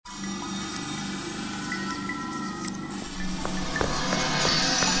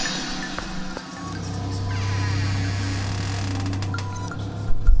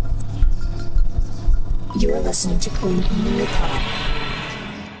listening to Corn on the Macabre.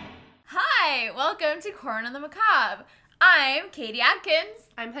 Hi, welcome to Corn on the Macabre. I'm Katie Atkins.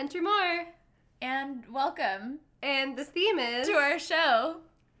 I'm Hunter Moore. And welcome. And the theme is... to our show.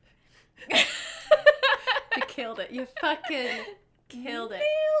 You killed it. You fucking killed it.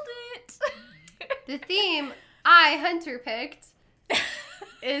 Nailed it. The theme Hunter picked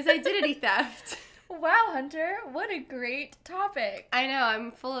is identity theft. Wow, Hunter, what a great topic. I know,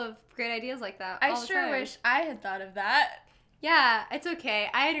 I'm full of great ideas like that all I the sure time. wish I had thought of that. Yeah, it's okay.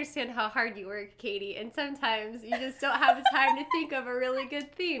 I understand how hard you work, Katie, and sometimes you just don't have the time to think of a really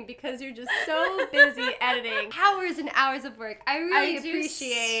good theme because you're just so busy editing. Hours and hours of work. I really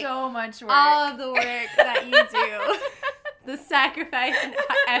appreciate so much work. all of the work that you do. The sacrifice and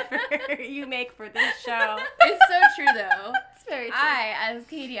effort you make for this show. It's so true, though. It's very true. I, as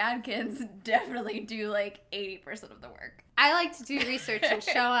Katie Atkins, definitely do like 80% of the work. I like to do research and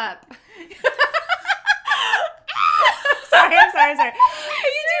show up. I'm sorry.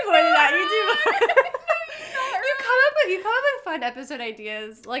 You do more than that. You come up with fun episode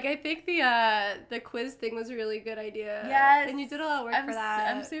ideas. Like I think the quiz thing was a really good idea. Yes. And you did a lot of work for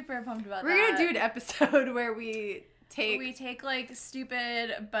that. I'm super pumped about that. We're gonna do an episode where we take like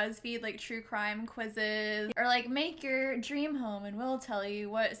stupid BuzzFeed like true crime quizzes, or like make your dream home and we'll tell you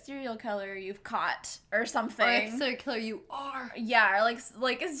what serial killer you've caught or something. Or if serial killer you are. Yeah, or like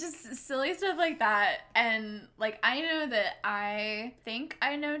it's just silly stuff like that. And like I know that I think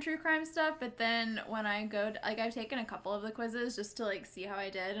I know true crime stuff, but then when I go to, like I've taken a couple of the quizzes just to like see how I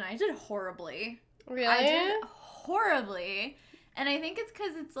did, and I did horribly. Really? I did horribly. And I think it's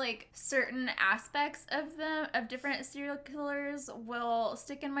because it's like certain aspects of different serial killers will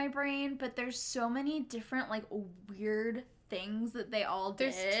stick in my brain, but there's so many different like weird things that they all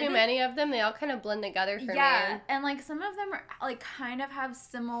did. There's too many of them. They all kind of blend together for me. Yeah, and like some of them are like kind of have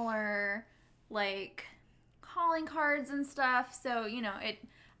similar like calling cards and stuff. So you know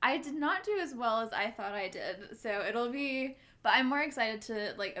I did not do as well as I thought I did. So it'll be. But I'm more excited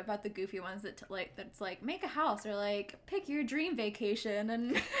to, like, about the goofy ones that's like, make a house, or, like, pick your dream vacation,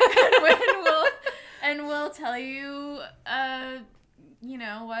 and we'll tell you, you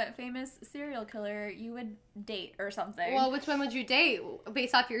know, what famous serial killer you would date or something. Well, which one would you date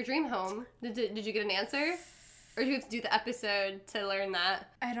based off your dream home? Did you get an answer? Or do you have to do the episode to learn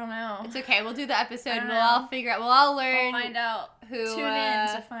that? I don't know. It's okay. We'll do the episode and we'll know. all figure out. We'll all learn. We'll find out. Who, Tune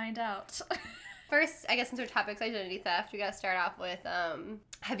in to find out. First, I guess since our topic's identity theft, we gotta start off with,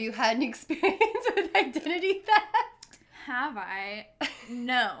 have you had any experience with identity theft? Have I?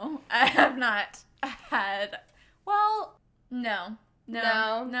 No, I have not had. Well, no,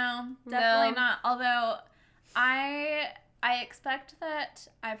 definitely not. Although, I expect that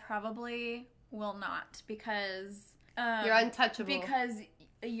I probably will not because you're untouchable. Because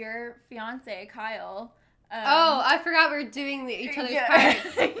your fiance Kyle. I forgot we're doing each other's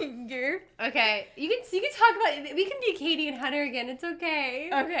parts. Okay, you can talk about. We can be Katie and Hunter again. It's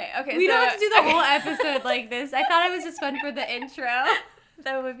okay. Okay. We don't have to do the whole episode like this. I thought it was just fun for the intro.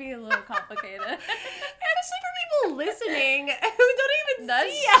 That would be a little complicated, especially for people listening who don't even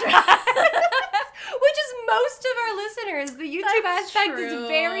see true. us. Which is most of our listeners. The YouTube That's aspect true. is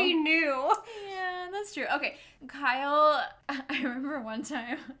very new. Yeah, that's true. Okay, Kyle. I remember one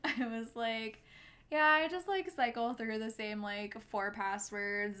time I was like. Yeah, I just, like, cycle through the same, like, 4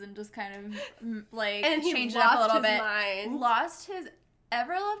 passwords and just kind of, like, and change it up a little bit. Mind. Lost his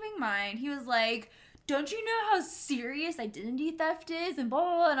ever-loving mind. He was like, don't you know how serious identity theft is? And blah,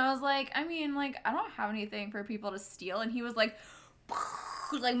 blah, blah. And I was like, I mean, like, I don't have anything for people to steal. And he was like,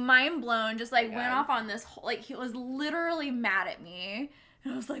 mind blown, just, like, went off on this whole, like, he was literally mad at me.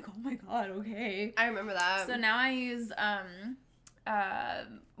 And I was like, oh, my God, okay. I remember that. So now I use,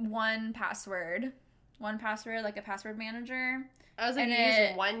 1Password, like a password manager. I was like, you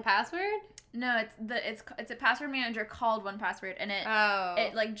use 1Password? No, it's a password manager called 1Password, and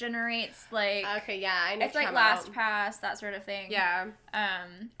it like generates like okay, yeah, I know. It's like LastPass, that sort of thing. Yeah.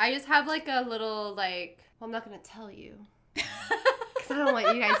 I just have like a little like. Well, I'm not gonna tell you because I don't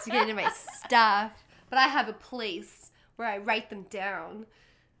want you guys to get into my stuff. But I have a place where I write them down.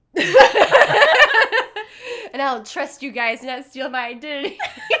 And I'll trust you guys not steal my identity.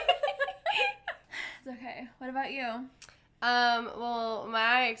 It's okay. What about you? Well,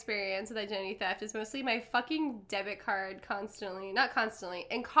 my experience with identity theft is mostly my fucking debit card not constantly.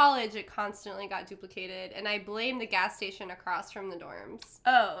 In college, it constantly got duplicated, and I blame the gas station across from the dorms.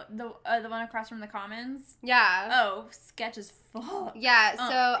 Oh, the one across from the Commons? Yeah. Oh, sketch as fuck. Yeah,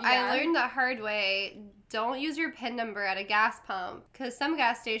 so yeah. I learned the hard way don't use your PIN number at a gas pump, because some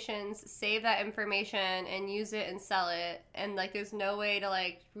gas stations save that information and use it and sell it, and like there's no way to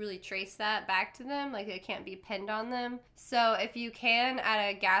like really trace that back to them, like it can't be pinned on them. So if you can at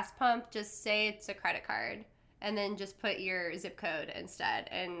a gas pump, just say it's a credit card and then just put your zip code instead.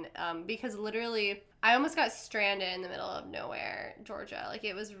 And because literally I almost got stranded in the middle of nowhere, Georgia. Like,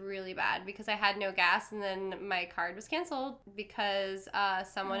 it was really bad because I had no gas, and then my card was canceled because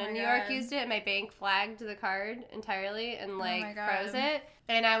someone in New York used it, and my bank flagged the card entirely and, like, froze it.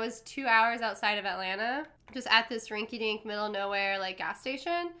 And I was 2 hours outside of Atlanta, just at this rinky-dink, middle of nowhere, like, gas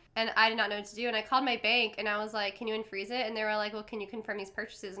station, and I did not know what to do. And I called my bank, and I was like, can you unfreeze it? And they were like, well, can you confirm these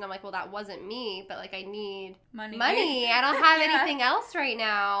purchases? And I'm like, well, that wasn't me, but, like, I need money. I don't have anything else right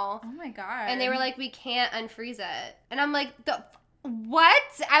now. Oh, my God. And they were like, we can't unfreeze it. And I'm like, what?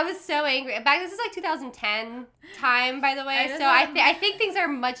 I was so angry. This is like 2010 time, by the way. I think things are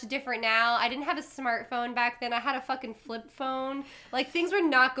much different now. I didn't have a smartphone back then. I had a fucking flip phone. Like, things were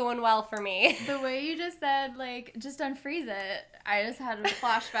not going well for me. The way you just said, like, just unfreeze it, I just had a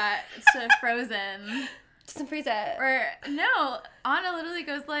flashback to Frozen. Just unfreeze it. Or, no, Anna literally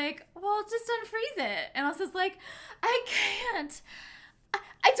goes like, well, just unfreeze it. And Elsa's like, I can't.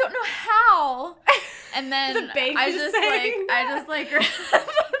 I don't know how. And then the bank I just like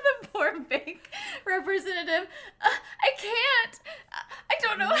the poor bank representative. I can't. I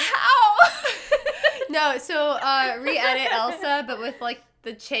don't know how. No, so re-edit Elsa, but with like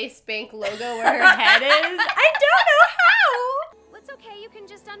the Chase Bank logo where her head is. I don't know how. It's okay. You can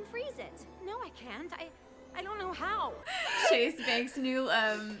just unfreeze it. No, I can't. I don't know how. Chase Bank's new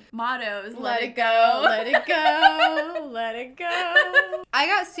motto is let it go, let it go, let it go. I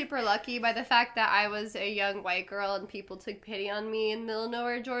got super lucky by the fact that I was a young white girl and people took pity on me in middle of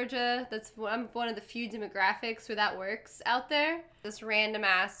nowhere, Georgia. I'm one of the few demographics where that works out there. This random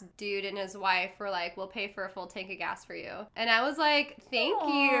ass dude and his wife were like, we'll pay for a full tank of gas for you. And I was like, thank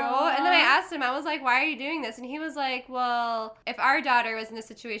you. And then I asked him, I was like, why are you doing this? And he was like, well, if our daughter was in this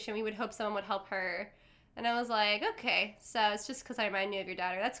situation, we would hope someone would help her. And I was like, okay, so it's just because I remind you of your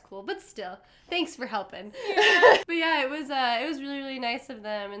daughter. That's cool, but still, thanks for helping. Yeah. But yeah, it was really, really nice of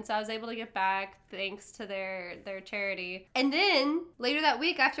them, and so I was able to get back thanks to their charity. And then later that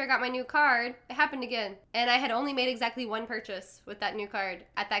week, after I got my new card, it happened again, and I had only made exactly one purchase with that new card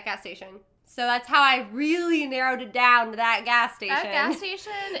at that gas station. So that's how I really narrowed it down to that gas station. That gas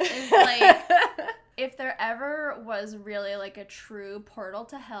station is like, if there ever was really like a true portal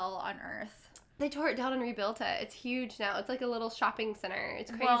to hell on Earth. They tore it down and rebuilt it. It's huge now. It's like a little shopping center.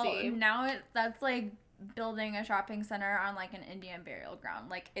 It's crazy. Well, now that's like building a shopping center on like an Indian burial ground.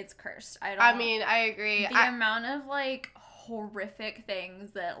 Like, it's cursed. I mean, I agree. The amount of like horrific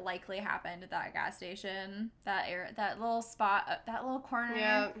things that likely happened at that gas station, that little spot, that little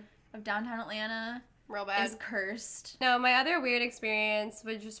corner of downtown Atlanta. Real bad. Is cursed. No, my other weird experience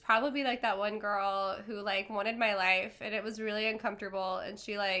would just probably like that one girl who like wanted my life, and it was really uncomfortable, and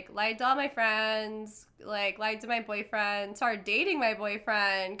she like lied to all my friends, like lied to my boyfriend, started dating my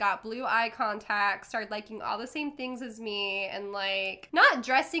boyfriend, got blue eye contact, started liking all the same things as me, and like not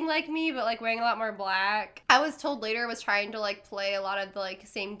dressing like me, but like wearing a lot more black. I was told later was trying to like play a lot of the like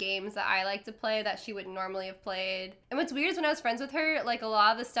same games that I like to play that she wouldn't normally have played. And what's weird is when I was friends with her, like a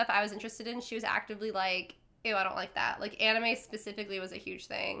lot of the stuff I was interested in, she was actively like, ew, I don't like that. Like, anime specifically was a huge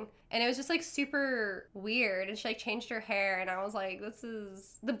thing. And it was just, like, super weird. And she, like, changed her hair. And I was like,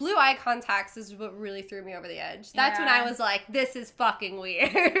 the blue eye contacts is what really threw me over the edge. That's when I was like, this is fucking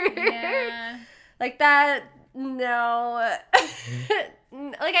weird. Yeah. Like, that, no.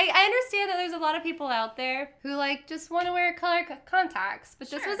 Like, I understand that there's a lot of people out there who, like, just want to wear color contacts. But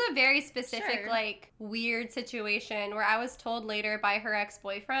this was a very specific, like, weird situation where I was told later by her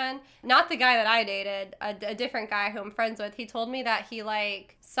ex-boyfriend, not the guy that I dated, a different guy who I'm friends with, he told me that he,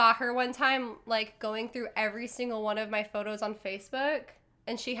 like, saw her one time, like, going through every single one of my photos on Facebook.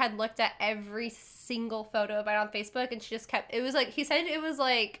 And she had looked at every single photo of mine on Facebook, and she just kept, it was like, he said it was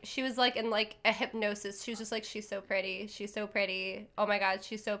like, she was like in like a hypnosis. She was just like, she's so pretty. She's so pretty. Oh my God,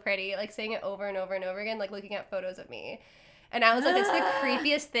 she's so pretty. Like saying it over and over and over again, like looking at photos of me. And I was like, it's the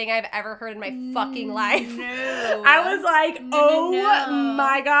creepiest thing I've ever heard in my fucking life. No. I was like, no.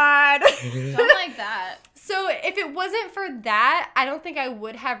 My God. Don't like that. So if it wasn't for that, I don't think I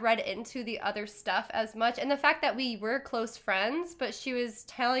would have read into the other stuff as much. And the fact that we were close friends, but she was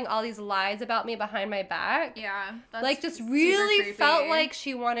telling all these lies about me behind my back. Yeah. That's like, just really felt like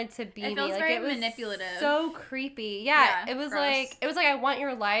she wanted to be me. It feels like, very it was manipulative. so creepy. Yeah. It was gross. like, I want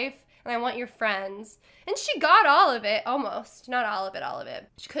your life. and I want your friends. And she got all of it, almost. Not all of it.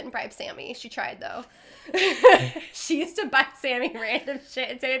 She couldn't bribe Sammy. She tried, though. She used to buy Sammy random shit,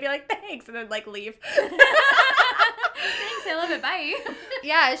 and Sammy would be like, thanks, and then, like, leave. Thanks, I love it, bye.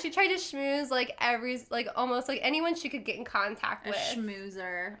 Yeah, she tried to schmooze, like, almost, like, anyone she could get in contact with. A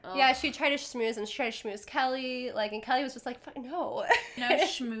schmoozer. Ugh. Yeah, she'd try to schmooze, and she tried to schmooze Kelly, like, and Kelly was just like, no. No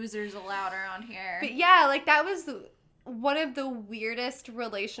schmoozers allowed around here. But yeah, like, that was one of the weirdest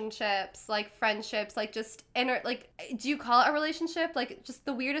relationships, like, friendships, like, just, do you call it a relationship? Like, just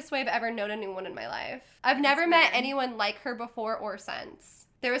the weirdest way I've ever known anyone in my life. I've never met anyone like her before or since.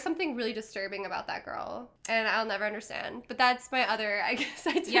 There was something really disturbing about that girl, and I'll never understand. But that's my other, I guess,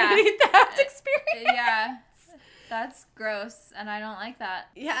 identity theft experience. Yeah. That's gross, and I don't like that.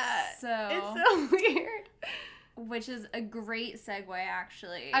 Yeah. So it's so weird. Which is a great segue,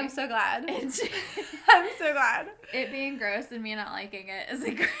 actually. I'm so glad. I'm so glad. It being gross and me not liking it is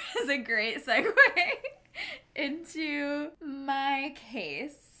a great segue into my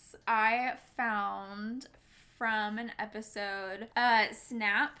case. I found from an episode,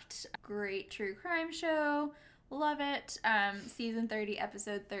 Snapped, great true crime show. Love it. Season 30,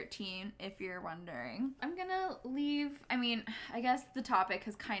 episode 13, if you're wondering. I'm gonna leave, I guess the topic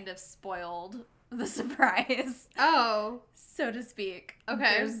has kind of spoiled the surprise. Oh. So to speak.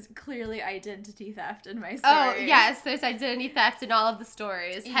 Okay. There's clearly identity theft in my story. Oh, yes, there's identity theft in all of the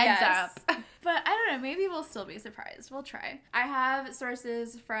stories. Heads up. But I don't know, maybe we'll still be surprised. We'll try. I have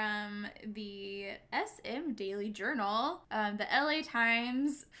sources from the SM Daily Journal, the LA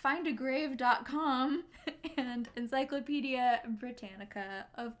Times, findagrave.com, and Encyclopedia Britannica,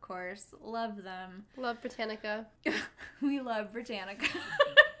 of course. Love them. Love Britannica. We love Britannica.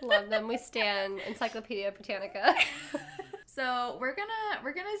 Love them. We stan Encyclopedia Britannica. So we're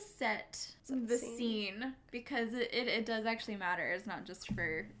gonna set the scene because it does actually matter. It's not just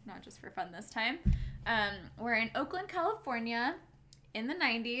for fun this time. We're in Oakland, California, in the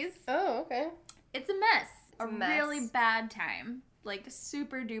 90s. Oh, okay. It's a mess. It's a mess. Really bad time. Like,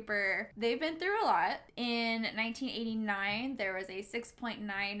 super duper. They've been through a lot. In 1989, there was a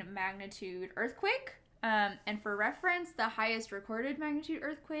 6.9 magnitude earthquake. And for reference, the highest recorded magnitude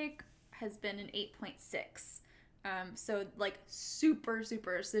earthquake has been an 8.6. So, like, super,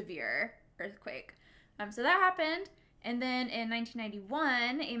 super severe earthquake. So that happened. And then in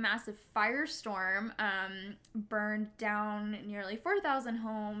 1991, a massive firestorm burned down nearly 4,000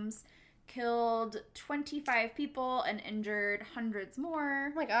 homes, killed 25 people, and injured hundreds more.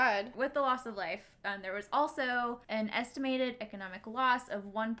 Oh my God. With the loss of life. There was also an estimated economic loss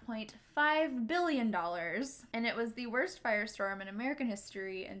of $1.5 billion. And it was the worst firestorm in American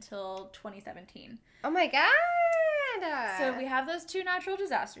history until 2017. Oh my God. So we have those two natural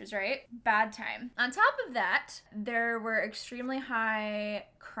disasters, right? Bad time. On top of that, there were extremely high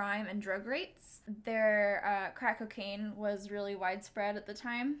crime and drug rates. Crack cocaine was really widespread at the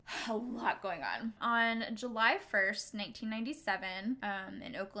time. A lot going on. On July 1st, 1997,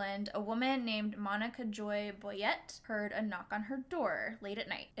 in Oakland, a woman named Monica Joy Boyette heard a knock on her door late at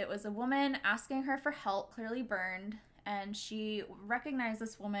night. It was a woman asking her for help, clearly burned. And she recognized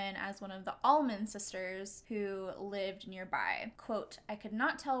this woman as one of the Allman sisters who lived nearby. Quote, I could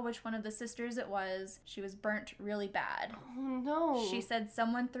not tell which one of the sisters it was. She was burnt really bad. Oh, no. She said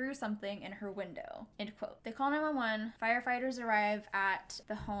someone threw something in her window. End quote. They call 911. Firefighters arrive at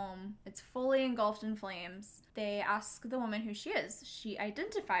the home. It's fully engulfed in flames. They ask the woman who she is. She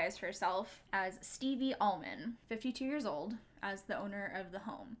identifies herself as Stevie Allman, 52 years old, as the owner of the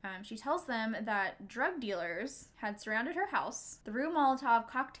home. She tells them that drug dealers had surrounded her house, threw Molotov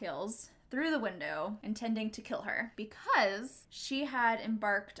cocktails through the window, intending to kill her because she had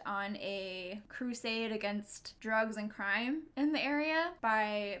embarked on a crusade against drugs and crime in the area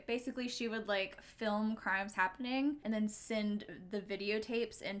by basically she would like film crimes happening and then send the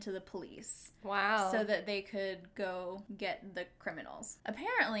videotapes into the police. Wow. So that they could go get the criminals.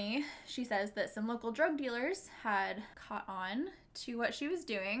 Apparently, she says that some local drug dealers had caught on to what she was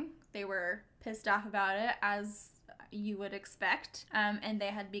doing. They were pissed off about it, as you would expect, and they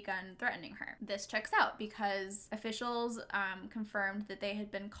had begun threatening her. This checks out because officials confirmed that they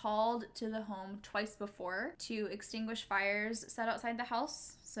had been called to the home twice before to extinguish fires set outside the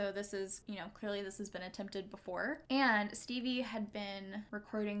house. So this is, clearly this has been attempted before. And Stevie had been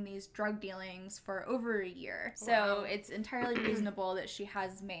recording these drug dealings for over a year. So it's entirely reasonable that she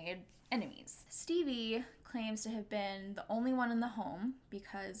has made enemies. Stevie claims to have been the only one in the home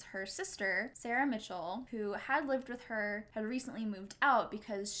because her sister, Sarah Mitchell, who had lived with her, had recently moved out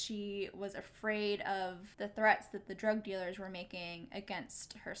because she was afraid of the threats that the drug dealers were making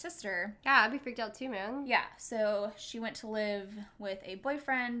against her sister. Yeah, I'd be freaked out too, man. Yeah, so she went to live with a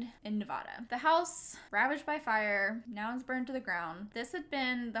boyfriend in Nevada. The house, ravaged by fire, now is burned to the ground. This had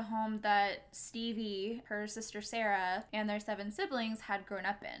been the home that Stevie, her sister Sarah, and their 7 siblings had grown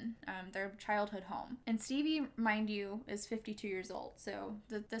up in, their childhood home. And Stevie, mind you, is 52 years old, so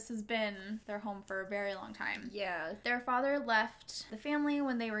this has been their home for a very long time. Yeah. Their father left the family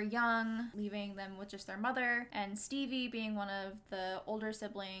when they were young, leaving them with just their mother, and Stevie, being one of the older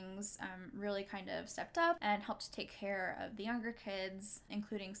siblings, really kind of stepped up and helped take care of the younger kids,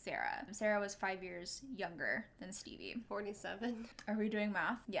 including Sarah. Sarah was 5 years younger than Stevie. 47. Are we doing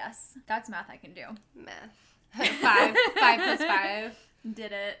math? Yes. That's math I can do. Math. 5 plus 5.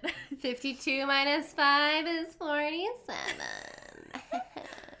 Did it. 52 minus 5 is 47.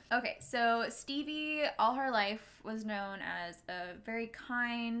 Okay, so Stevie, all her life, was known as a very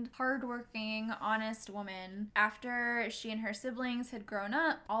kind, hardworking, honest woman. After she and her siblings had grown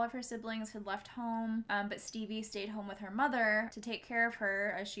up, all of her siblings had left home, but Stevie stayed home with her mother to take care of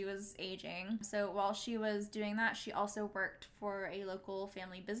her as she was aging. So while she was doing that, she also worked for a local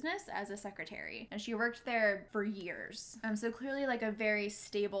family business as a secretary, and she worked there for years. So clearly like a very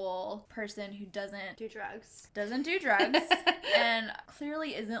stable person who doesn't Do drugs. do drugs and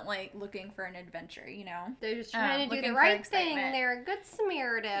clearly isn't like looking for an adventure, you know? They're just trying to do looking the for right thing. excitement. They're a good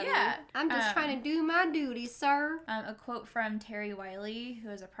Samaritan. Yeah. I'm just trying to do my duty, sir. A quote from Terry Wiley, who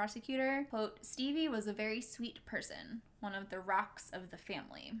is a prosecutor, quote, "Stevie was a very sweet person, one of the rocks of the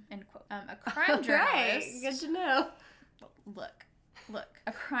family," end quote. A crime journalist. Right. Good to know. Look.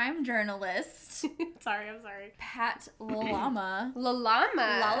 A crime journalist, Sorry, I'm sorry. Pat Lalama.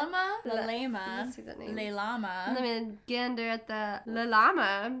 Lalama. Lalama. Let's see that name. Lalama. Let me gander at the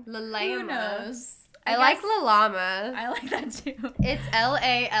Lalama. Who knows? I like guess- Lalama. I like that too. It's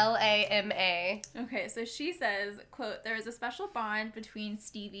Lalama. Okay, so she says, quote, "There was a special bond between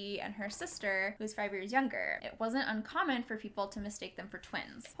Stevie and her sister, who's 5 years younger. It wasn't uncommon for people to mistake them for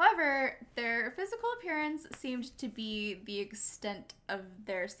twins. However, their physical appearance seemed to be the extent of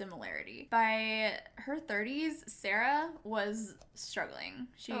their similarity. By her 30s, Sarah was struggling.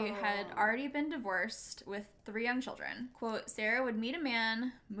 She had already been divorced with 3 young children. Quote, "Sarah would meet a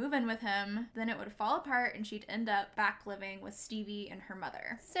man, move in with him, then it would fall apart and she'd end up back living with Stevie and her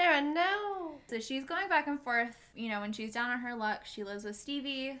mother." Sarah, no. So she's going back and forth, you know, when she's down on her luck, she lives with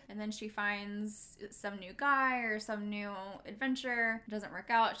Stevie, and then she finds some new guy or some new adventure. It doesn't work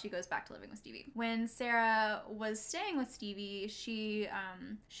out. She goes back to living with Stevie. When Sarah was staying with Stevie, she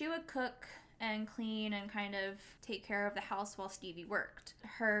would cook and clean and kind of take care of the house while Stevie worked.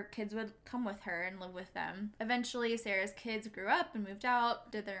 Her kids would come with her and live with them. Eventually, Sarah's kids grew up and moved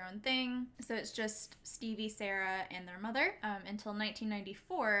out, did their own thing. So it's just Stevie, Sarah, and their mother until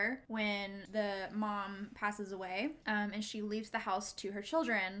 1994 when the mom passes away and she leaves the house to her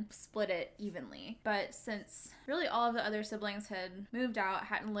children, split it evenly. But since really all of the other siblings had moved out,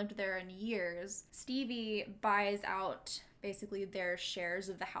 hadn't lived there in years, Stevie buys out basically their shares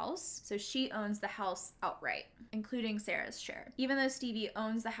of the house. So she owns the house outright, including Sarah's share. Even though Stevie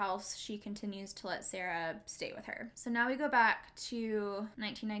owns the house, she continues to let Sarah stay with her. So now we go back to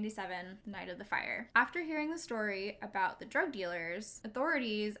 1997, the night of the fire. After hearing the story about the drug dealers,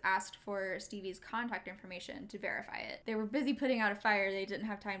 authorities asked for Stevie's contact information to verify it. They were busy putting out a fire. They didn't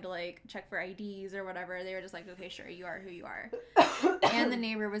have time to like check for IDs or whatever. They were just like, okay, sure, you are who you are. And the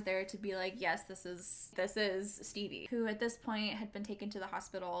neighbor was there to be like, yes, this is Stevie, who at this point had been taken to the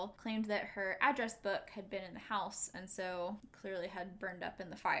hospital, claimed that her address book had been in the house and so clearly had burned up in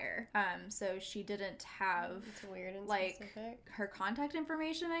the fire. So she didn't have It's weird and like specific. her contact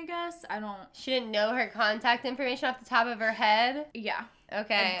information, I guess. She didn't know her contact information off the top of her head. Yeah.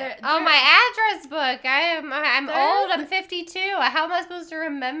 Okay. They're- My address book. I'm There's- old. I'm 52. How am I supposed to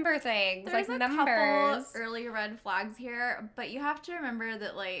remember things There's like a numbers? couple early red flags here, but you have to remember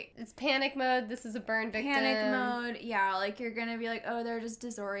that like It's panic mode. This is a burn victim. panic mode, yeah, like you're gonna be like, oh, they're just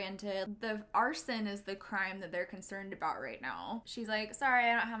disoriented. The arson is the crime that they're concerned about right now. She's like, sorry,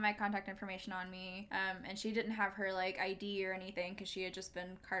 I don't have my contact information on me, and she didn't have her like ID or anything because she had just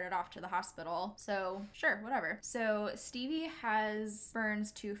been carted off to the hospital. So sure, whatever. So Stevie has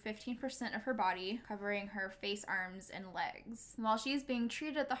burns to 15% of her body, covering her face, arms, and legs. While she's being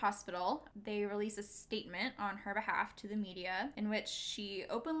treated at the hospital, they release a statement on her behalf to the media in which she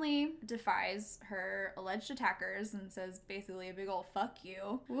openly defies her alleged attackers and says basically a big ol' fuck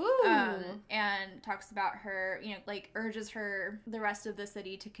you. Woo! And talks about her, you know, like urges the rest of the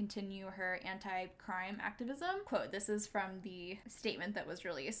city to continue her anti-crime activism. Quote, this is from the statement that was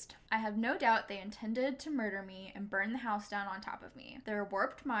released. I have no doubt they intended to murder me and burn the house down on top of me. Their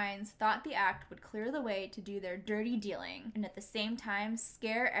warped minds thought the act would clear the way to do their dirty dealing and at the same time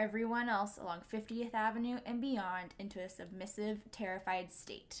scare everyone else along 50th Avenue and beyond into a submissive, terrified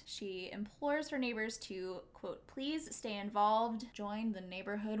state. She implores her neighbors to, quote, please stay involved, join the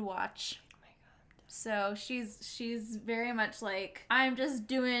neighborhood watch. So she's very much like, I'm just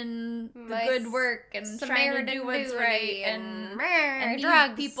doing the good work and trying to do what's right, and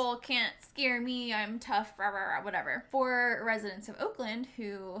drugs. these people can't scare me, I'm tough, rah, rah, rah, whatever. For residents of Oakland,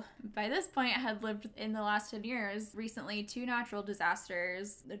 who by this point had lived in the last 10 years, recently 2 natural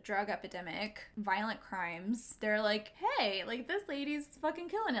disasters, the drug epidemic, violent crimes, they're like, hey, like this lady's fucking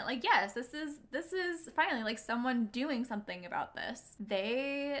killing it. Like, yes, this is finally like someone doing something about this.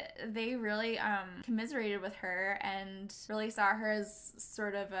 They really commiserated with her and really saw her as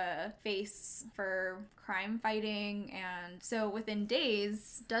sort of a face for crime fighting. And so within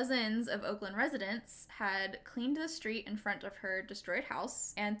days, dozens of Oakland residents had cleaned the street in front of her destroyed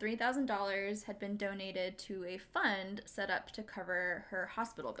house, and $3,000 had been donated to a fund set up to cover her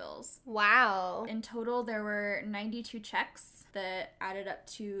hospital bills. Wow. In total, there were 92 checks that added up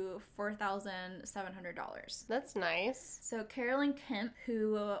to $4,700. That's nice. So Carolyn Kemp,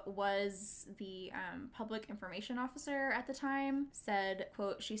 who was the public information officer at the time, said,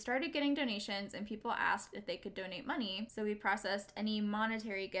 quote, she started getting donations and people asked if they could donate money, so we processed any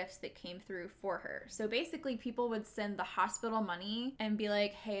monetary gifts that came through for her. So basically people would send the hospital money and be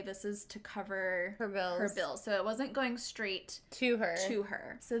like, hey, this is to cover her bills. So it wasn't going straight to her.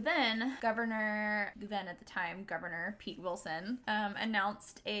 So then Governor Pete Wilson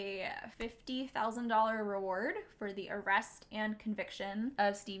announced a $50,000 reward for the arrest and conviction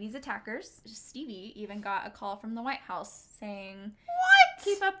of Stevie's attackers. Stevie even got a call from the White House saying, what?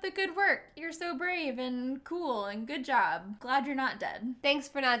 Keep up the good work. You're so brave and cool and good job. Glad you're not dead. Thanks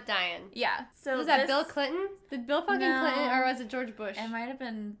for not dying. Yeah. So was that Bill Clinton? Did Bill fucking Clinton, or was it George Bush? It might have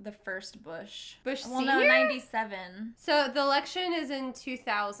been the first Bush. Bush Well, Senior? no, 97. So the election is in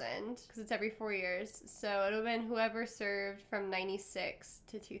 2000 because it's every 4 years. So it would have been whoever served from 96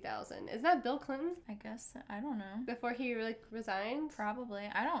 to 2000. Isn't that Bill Clinton? I guess. I don't know. Before he resigned? Probably.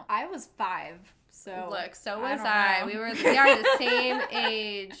 I was 5. So look, so was I. We are the same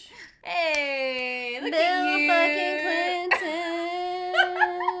age. Hey, look Bill at you. fucking Clinton.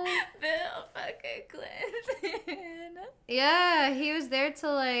 Bill fucking Clinton. Yeah, he was there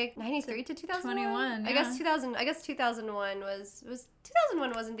till like 93 to 2001. 21. I guess 2001 was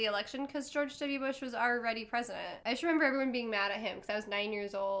 2001 wasn't the election because George W. Bush was already president. I just remember everyone being mad at him because I was 9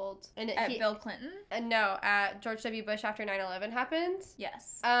 years old. And Bill Clinton? No, at George W. Bush after 9/11 happened.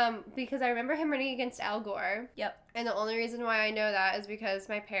 Yes. Because I remember him running against Al Gore. Yep. And the only reason why I know that is because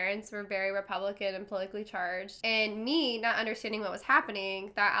my parents were very Republican and politically charged. And me, not understanding what was happening,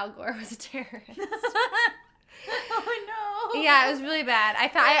 thought Al Gore was a terrorist. Oh no. Yeah, it was really bad.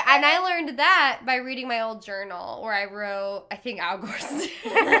 I learned that by reading my old journal where I wrote, I think Al Gore's terrorist.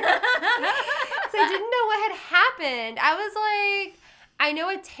 So I didn't know what had happened. I was like, I know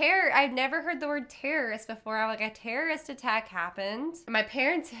I've never heard the word terrorist before. I'm like, a terrorist attack happened. My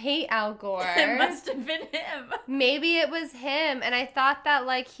parents hate Al Gore. It must have been him. Maybe it was him. And I thought that,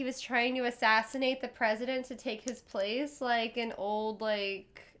 like, he was trying to assassinate the president to take his place, like an old, like,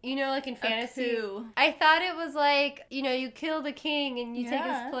 you know, like in fantasy. I thought it was like, you know, you kill the king and you take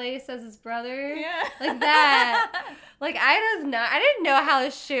his place as his brother. Yeah. Like that. Like, I didn't know how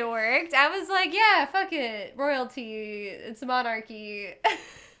this shit worked. I was like, yeah, fuck it. Royalty. It's a monarchy.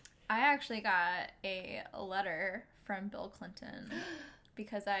 I actually got a letter from Bill Clinton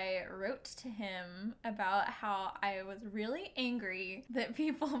because I wrote to him about how I was really angry that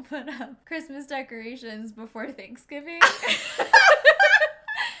people put up Christmas decorations before Thanksgiving.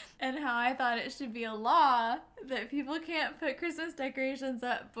 And how I thought it should be a law that people can't put Christmas decorations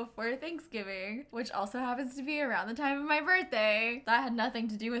up before Thanksgiving, which also happens to be around the time of my birthday. That had nothing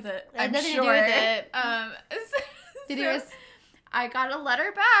to do with it. I'm nothing sure. to do with it. I got a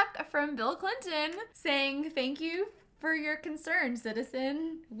letter back from Bill Clinton saying, thank you for your concern,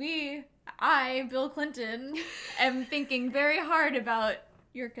 citizen. I, Bill Clinton, am thinking very hard about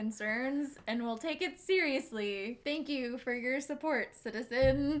your concerns and will take it seriously. Thank you for your support,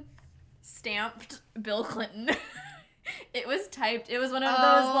 citizen. Stamped Bill Clinton. It was typed. It was one of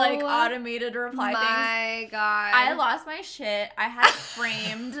those, like, automated reply things. My God. I lost my shit. I had it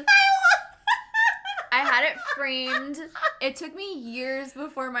framed. I had it framed. It took me years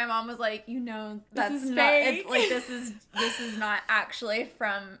before my mom was like, you know, that's This is not, fake. it's like, this is not actually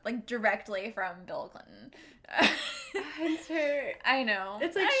from, like, directly from Bill Clinton. Hunter. I know.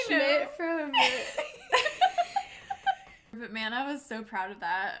 It's like I know. Schmidt from... But man, I was so proud of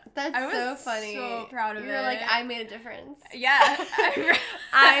that. That's I was so funny. so proud of you it. were like, I made a difference. Yeah.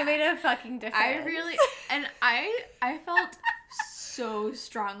 I made a fucking difference. I really, and I felt so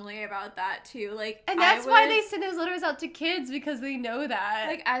strongly about that too. Like, And that's why they send those letters out to kids, because they know that.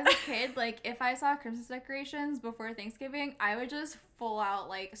 like, as a kid, like, if I saw Christmas decorations before Thanksgiving, I would just full out,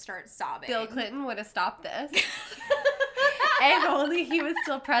 like, start sobbing. Bill Clinton would have stopped this. If only he was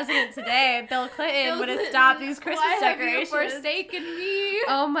still president today, Bill Clinton would have stopped these Christmas Why decorations. have you forsaken me?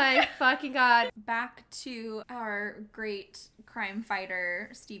 Oh my fucking God. Back to our great crime fighter,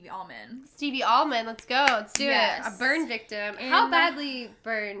 Stevie Allman. Stevie Allman, let's go. Let's do Yes. it. A burn victim. In How the- badly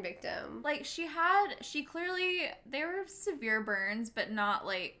burn victim? Like, she clearly, they were severe burns, but not,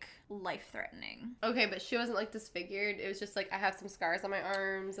 like, life-threatening. Okay, but she wasn't like disfigured. It was just like, I have some scars on my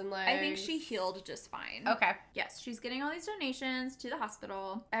arms and legs. I think she healed just fine. Okay. Yes, she's getting all these donations to the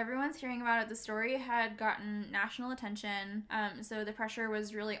hospital. Everyone's hearing about it. The story had gotten national attention, so the pressure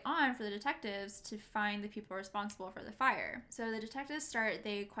was really on for the detectives to find the people responsible for the fire. So the detectives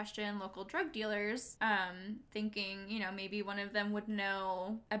they question local drug dealers, thinking, you know, maybe one of them would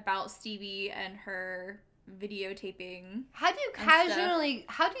know about Stevie and her videotaping. How do you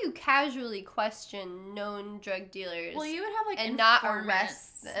casually question known drug dealers Well, you would have, like, and not informants.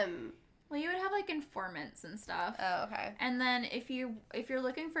 arrest them? Well, you would have, like, informants and stuff. Oh, okay. And then if you're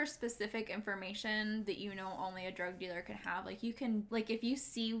looking for specific information that you know only a drug dealer can have, like, you can, like, if you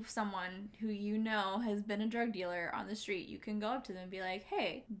see someone who you know has been a drug dealer on the street, you can go up to them and be like,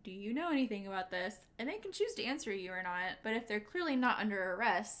 hey, do you know anything about this? And they can choose to answer you or not. But if they're clearly not under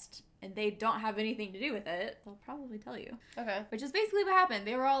arrest and they don't have anything to do with it, they'll probably tell you. Okay. Which is basically what happened.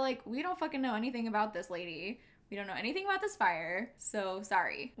 They were all like, we don't fucking know anything about this lady. We don't know anything about this fire, so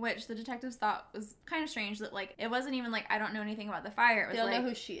sorry. Which the detectives thought was kind of strange, that, like, it wasn't even like, I don't know anything about the fire. It was They don't like, know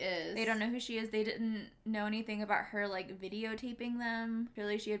who she is. they don't know who she is. They didn't know anything about her, like, videotaping them.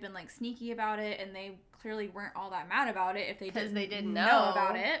 Clearly she had been, like, sneaky about it, and they clearly weren't all that mad about it if they didn't know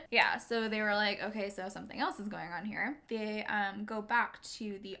about it. Yeah, so they were like, okay, so something else is going on here. They go back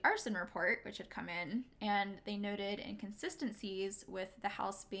to the arson report, which had come in, and they noted inconsistencies with the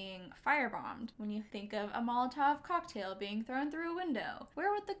house being firebombed. When you think of a Molotov cocktail being thrown through a window,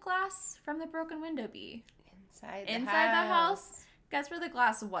 where would the glass from the broken window be? Inside the house. Guess where the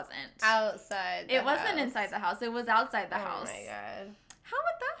glass wasn't? Outside the It wasn't house. inside the house. It was outside the house. Oh my God. How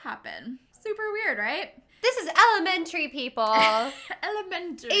would that happen? Super weird, right? This is elementary, people.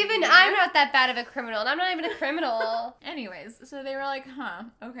 Elementary. Even I'm not that bad of a criminal, and I'm not even a criminal. Anyways, so they were like, huh,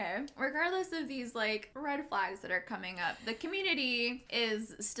 okay. Regardless of these, like, red flags that are coming up, the community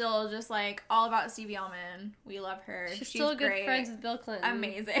is still just, like, all about Stevie Allman. We love her. She's still good great. friends with Bill Clinton.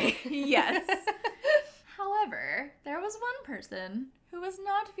 Amazing. Yes. However, there was one person who was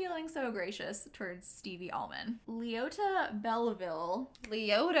not feeling so gracious towards Stevie Allman. Leota Belleville.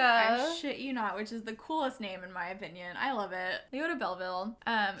 Leota. I shit you not, which is the coolest name in my opinion. I love it. Leota Belleville,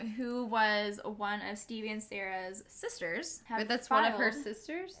 who was one of Stevie and Sarah's sisters. But that's one of her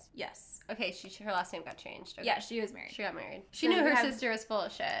sisters? Yes. Okay, her last name got changed. Okay. Yeah, she was married. She got married. She So knew we her have- sister was full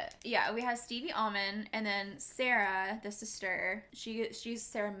of shit. Yeah, we have Stevie Allman, and then Sarah, the sister. She's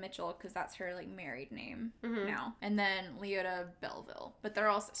Sarah Mitchell because that's her, like, married name now. And then Leota Belleville, but they're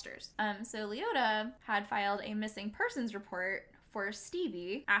all sisters. So Leota had filed a missing persons report for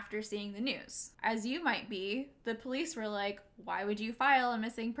Stevie after seeing the news. As you might be, the police were like, why would you file a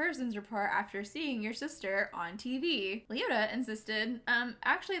missing persons report after seeing your sister on TV? Leota insisted,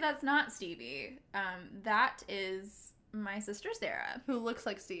 actually that's not Stevie. That is my sister Sarah. Who looks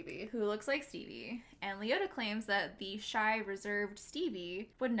like Stevie. Who looks like Stevie. And Leota claims that the shy, reserved Stevie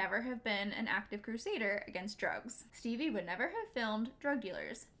would never have been an active crusader against drugs. Stevie would never have filmed drug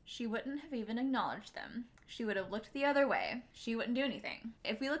dealers. She wouldn't have even acknowledged them. She would have looked the other way. She wouldn't do anything.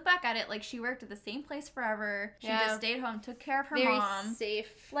 If we look back at it, like, she worked at the same place forever. She just stayed home, took care of her mom. Very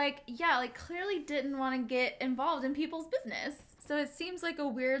safe. Like, yeah, like, clearly didn't want to get involved in people's business. So it seems like a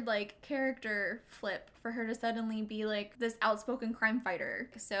weird, like, character flip for her to suddenly be, like, this outspoken crime fighter.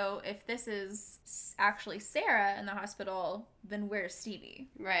 So if this is actually Sarah in the hospital, then where's Stevie?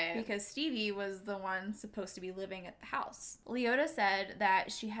 Right. Because Stevie was the one supposed to be living at the house. Leota said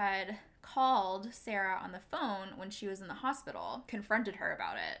that she had called Sarah on the phone when she was in the hospital, confronted her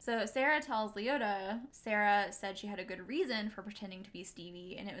about it. So Sarah tells Leota, Sarah said she had a good reason for pretending to be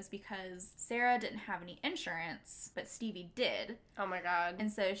Stevie, and it was because Sarah didn't have any insurance, but Stevie did. Oh my god.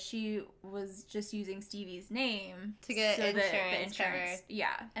 And so she was just using Stevie's name to get so that insurance covered.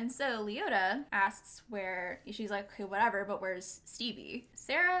 Yeah. And so Leota asks where, she's like, okay, whatever, but where's Stevie?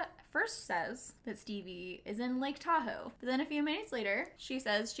 Sarah first says that Stevie is in Lake Tahoe, but then a few minutes later, she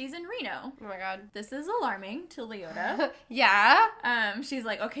says she's in Reno. Oh my god. This is alarming to Leota. Yeah. She's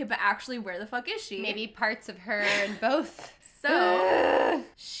like, okay, but actually, where the fuck is she? Maybe parts of her in both. So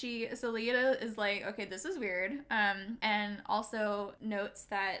Leota is like, okay, this is weird. And also notes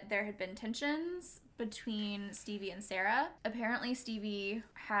that there had been tensions between Stevie and Sarah. Apparently, Stevie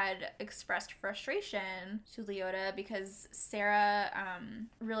had expressed frustration to Leota because Sarah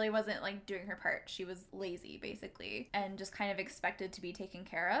really wasn't like doing her part. She was lazy, basically, and just kind of expected to be taken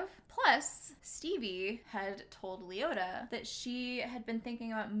care of. Plus, Stevie had told Leota that she had been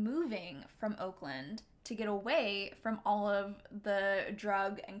thinking about moving from Oakland to get away from all of the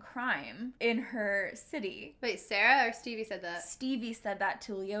drug and crime in her city. Wait, Sarah or Stevie said that? Stevie said that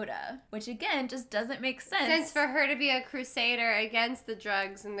to Leota, which again just doesn't make sense. Since for her to be a crusader against the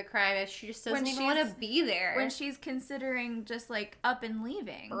drugs and the crime, if she just doesn't even want to be there. When she's considering just like up and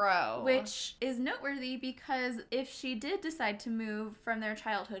leaving. Bro. Which is noteworthy because if she did decide to move from their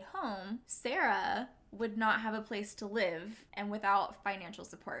childhood home, Sarah would not have a place to live and without financial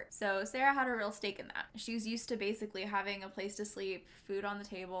support. So Sarah had a real stake in that. She's used to basically having a place to sleep, food on the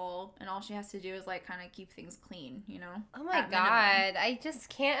table, and all she has to do is like kind of keep things clean, you know? Oh my god, I just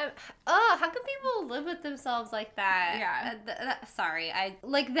can't. Oh, how can people live with themselves like that? Yeah. Sorry,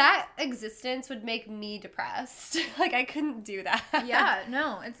 like that existence would make me depressed. Like I couldn't do that. Yeah,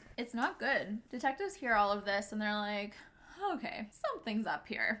 no, it's not good. Detectives hear all of this and they're like, okay, something's up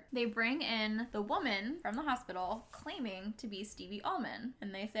here. They bring in the woman from the hospital claiming to be Stevie Allman.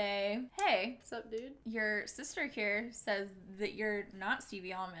 And they say, hey, what's up, dude? Your sister here says that you're not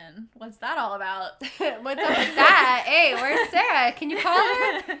Stevie Allman. What's that all about? What's up with that? Hey, where's Sarah? Can you call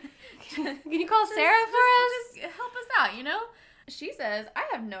her? Can you call Sarah for us? Just help us out, you know? She says, I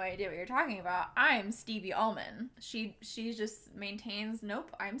have no idea what you're talking about. I'm Stevie Allman. She just maintains,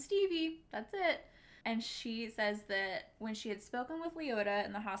 nope, I'm Stevie. That's it. And she says that when she had spoken with Leota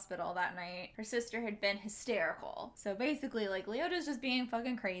in the hospital that night, her sister had been hysterical. So basically, like, Leota's just being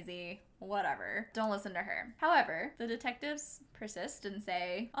fucking crazy. Whatever. Don't listen to her. However, the detectives persist and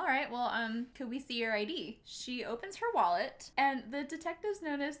say, all right, well, could we see your ID? She opens her wallet, and the detectives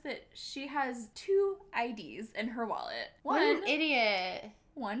notice that she has 2 IDs in her wallet. What an idiot.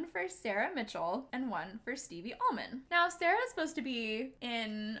 One for Sarah Mitchell and one for Stevie Allman. Now, Sarah's supposed to be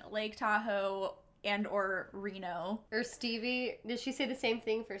in Lake Tahoe and or Reno. Or Stevie. Did she say the same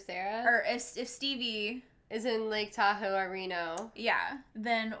thing for Sarah? Or if Stevie is in Lake Tahoe or Reno. Yeah.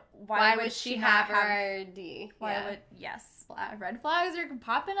 Then why would she have her ID? Why would, yes. Red flags are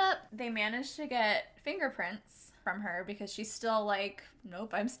popping up. They managed to get fingerprints from her because she's still like,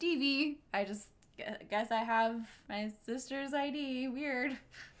 nope, I'm Stevie. I just guess I have my sister's ID. Weird.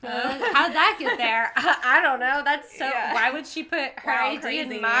 How'd that get there? I don't know. That's so. Yeah. Why would she put her ID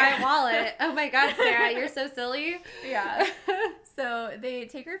crazy in my wallet? Oh my god, Sarah, you're so silly. Yeah. So they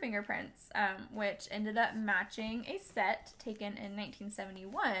take her fingerprints, which ended up matching a set taken in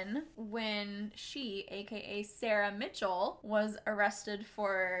 1971 when she, aka Sarah Mitchell, was arrested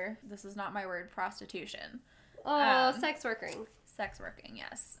for, this is not my word, prostitution. Oh, sex working. Sex working,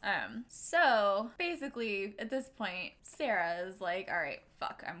 yes. So basically, at this point, Sarah is like, all right,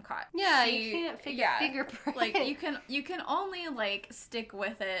 fuck, I'm caught. Yeah, you can't fingerprint. Like you can only like stick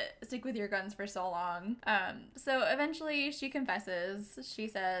with your guns for so long. So eventually she confesses. She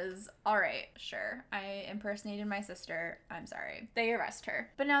says, all right, sure, I impersonated my sister. I'm sorry. They arrest her.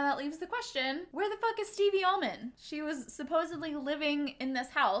 But now that leaves the question, where the fuck is Stevie Allman? She was supposedly living in this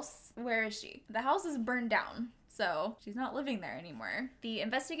house. Where is she? The house is burned down. So she's not living there anymore. The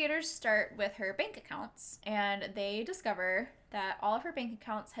investigators start with her bank accounts and they discover that all of her bank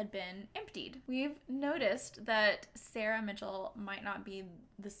accounts had been emptied. We've noticed that Sarah Mitchell might not be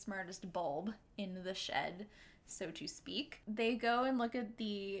the smartest bulb in the shed, so to speak. They go and look at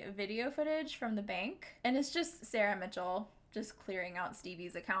the video footage from the bank and it's just Sarah Mitchell just clearing out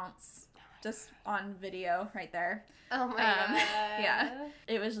Stevie's accounts. just on video right there. Oh my god. Yeah,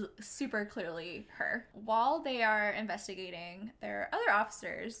 it was super clearly her. While they are investigating, there are other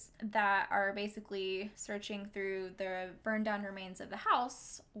officers that are basically searching through the burned down remains of the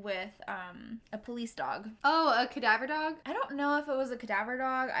house with a police dog. Oh, a cadaver dog? I don't know if it was a cadaver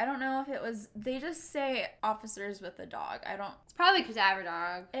dog. I don't know if it was. They just say officers with a dog. I don't. It's probably a cadaver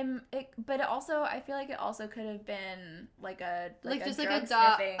dog. But it also, I feel like it also could have been like a Just drug like a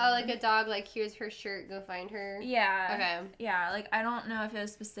dog. sniffing. Oh, like a dog. Like, here's her shirt. Go find her. Yeah. Okay. Yeah, like I don't know if it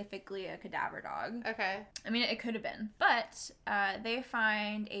was specifically a cadaver dog. Okay. I mean, it could have been. But they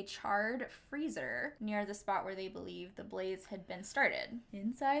find a charred freezer near the spot where they believe the blaze had been started.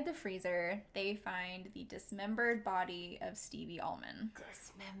 Inside the freezer, they find the dismembered body of Stevie Allman.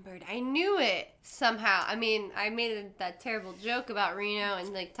 Dismembered. I knew it somehow. I mean, I made that terrible joke about Reno and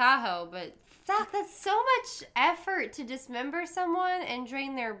Lake Tahoe, but fuck, that's so much effort to dismember someone and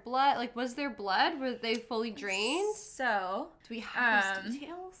drain their blood. Like, was their blood? Were they fully drained? So, Do we have those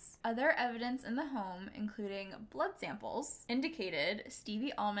details? other evidence in the home, including blood samples, indicated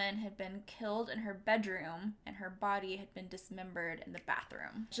Stevie Allman had been killed in her bedroom and her body had been dismembered in the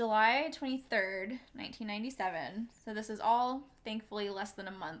bathroom. July 23rd, 1997. So this is all, thankfully, less than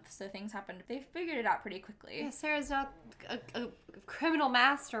a month. So things happened. They figured it out pretty quickly. Yeah, Sarah's not a criminal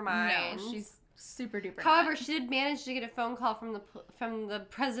mastermind. No, she's super duper However, not. she did manage to get a phone call from the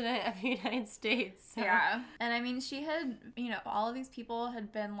president of the United States. So. Yeah. And I mean, she had, all of these people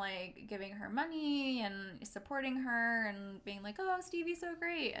had been like giving her money and supporting her and being like, oh, Stevie's so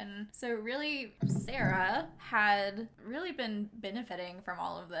great. And so really, Sarah had really been benefiting from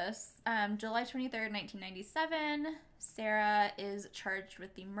all of this. July 23rd, 1997. Sarah is charged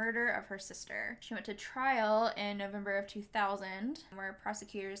with the murder of her sister. She went to trial in November of 2000, where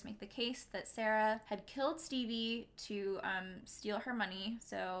prosecutors make the case that Sarah had killed Stevie to steal her money,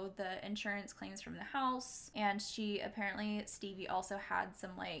 so the insurance claims from the house, and Stevie also had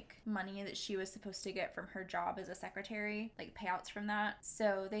some like money that she was supposed to get from her job as a secretary, like payouts from that.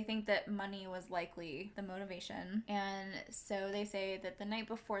 So they think that money was likely the motivation, and so they say that the night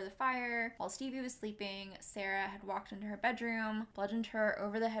before the fire, while Stevie was sleeping, Sarah had walked into her bedroom, bludgeoned her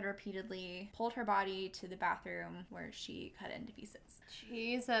over the head repeatedly, pulled her body to the bathroom where she cut it into pieces.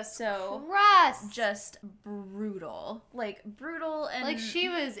 Jesus So, Christ. just brutal. Like, brutal and... Like, she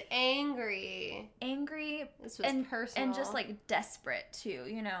was angry. angry This was personal. and just, like, desperate, too,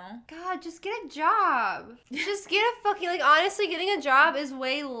 God, just get a job. Just get a fucking... Like, honestly, getting a job is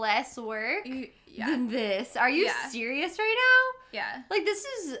way less work Yeah. than this. Are you Yeah. serious right now? Yeah. Like, this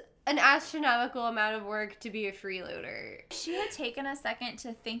is an astronomical amount of work to be a freeloader. She had taken a second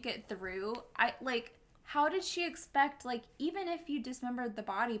to think it through. How did she expect, like, even if you dismembered the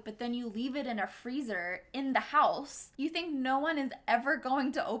body, but then you leave it in a freezer in the house, you think no one is ever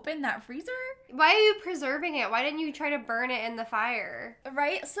going to open that freezer? Why are you preserving it? Why didn't you try to burn it in the fire?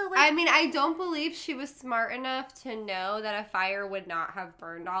 Right? So, like... I mean, I don't believe she was smart enough to know that a fire would not have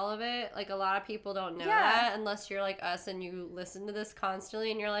burned all of it. Like, a lot of people don't know that unless you're like us and you listen to this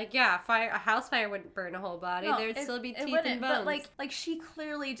constantly and you're like, yeah, a house fire wouldn't burn a whole body. No, There'd still be teeth wouldn't, and bones. But, like, she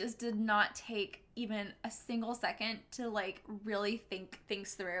clearly just did not take even a single second to, like, really think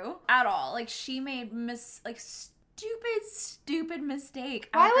things through at all. Like, she made stupid mistake.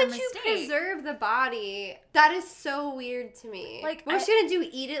 Why after would mistake. you preserve the body? That is so weird to me. Like, what was she gonna do?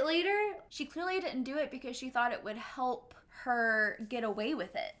 Eat it later? She clearly didn't do it because she thought it would help her get away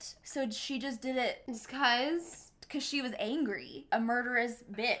with it. So she just did it Just cause she was angry. A murderous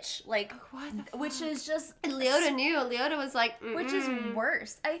bitch. Like, what the fuck? which is just... And Leota knew. Leota was like, Which is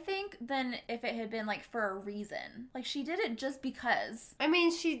worse, I think, than if it had been, like, for a reason. Like, she did it just because. I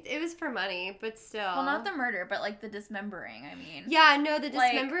mean, it was for money, but still. Well, not the murder, but, like, the dismembering, I mean. Yeah, no, the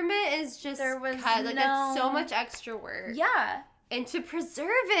Like, dismemberment is just there was cut. Like, that's so no- much extra work. Yeah. And to preserve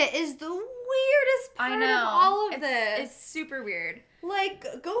it is the weirdest part I know. of all of It's- this. It's super weird. Like,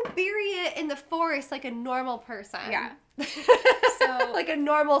 go bury it in the forest like a normal person. Yeah. So, like a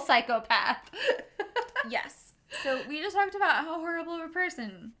normal psychopath. Yes. So we just talked about how horrible of a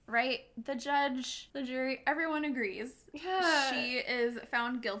person, right? The judge, the jury, everyone agrees. Yeah. She is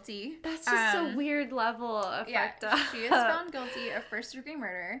found guilty. That's just a weird level of fucked up. She is found guilty of first-degree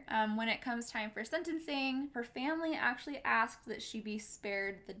murder. When it comes time for sentencing, her family actually asked that she be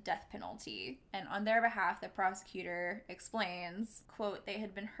spared the death penalty. And on their behalf, the prosecutor explains, quote, they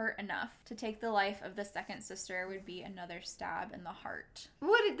had been hurt enough to take the life of the second sister would be another stab in the heart.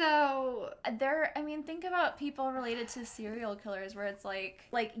 Would it though? Think about people related to serial killers where it's like,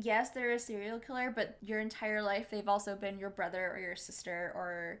 yes, they're a serial killer, but your entire life they've also been your brother or your sister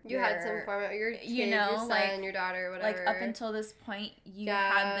or you had some form of your kid, you know, your son, like, your daughter, whatever. Like, up until this point, you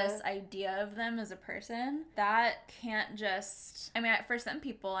had this idea of them as a person. That can't just... I mean, for some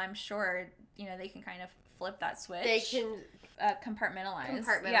people, I'm sure, you know, they can kind of flip that switch. They can... compartmentalize.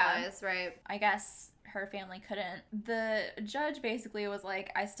 Compartmentalize, right. I guess her family couldn't. The judge basically was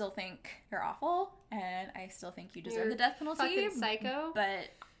like, I still think you're awful, and I still think you deserve the death penalty. Fucking psycho. But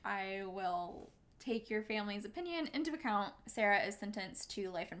I will take your family's opinion into account. Sarah is sentenced to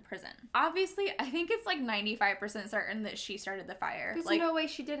life in prison. Obviously, I think it's like 95% certain that she started the fire. There's like, no way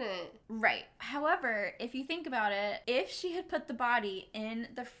she didn't. Right. However, if you think about it, if she had put the body in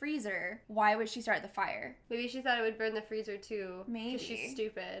the freezer, why would she start the fire? Maybe she thought it would burn the freezer too. Maybe. Because she's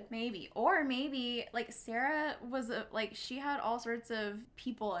stupid. Maybe. Or maybe, like, Sarah was, like, she had all sorts of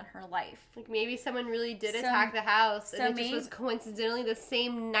people in her life. Like, maybe someone really did attack the house, and it just was coincidentally the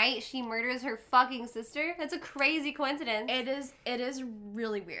same night she murders her fucking sister. That's a crazy coincidence. It is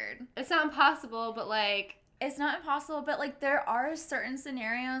really weird. It's not impossible, but, like... It's not impossible, but, like, there are certain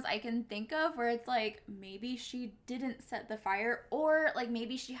scenarios I can think of where it's, like, maybe she didn't set the fire, or, like,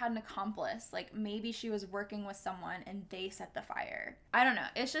 maybe she had an accomplice. Like, maybe she was working with someone and they set the fire. I don't know.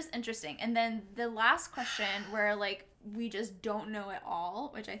 It's just interesting. And then the last question where, like, we just don't know at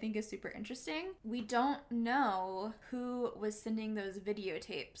all, which I think is super interesting. We don't know who was sending those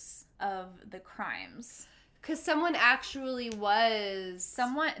videotapes of the crimes. Because someone actually was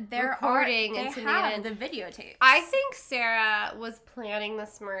recording and they have the videotapes. I think Sarah was planning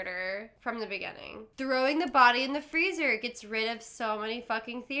this murder from the beginning. Throwing the body in the freezer gets rid of so many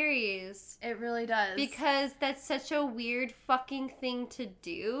fucking theories. It really does. Because that's such a weird fucking thing to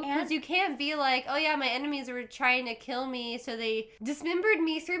do. Because you can't be like, oh yeah, my enemies were trying to kill me, so they dismembered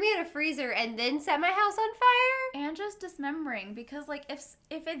me, threw me in a freezer, and then set my house on fire? And just dismembering, because, like, if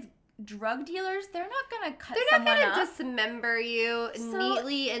it's drug dealers, they're not gonna cut They're someone not gonna up. Dismember you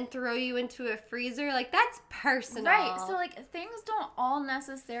neatly and throw you into a freezer. Like, that's personal. Right, so, like, things don't all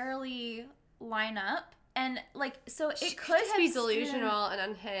necessarily line up. And, like, so it could just be delusional and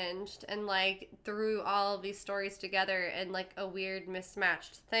unhinged and, like, threw all of these stories together in, like, a weird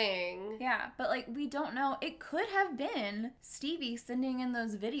mismatched thing. Yeah, but, like, we don't know. It could have been Stevie sending in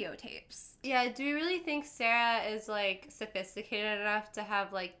those videotapes. Yeah, do we really think Sarah is, like, sophisticated enough to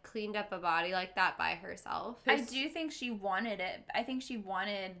have, like, cleaned up a body like that by herself? I do think she wanted it. I think she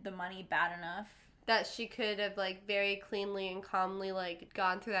wanted the money bad enough that she could have, like, very cleanly and calmly, like,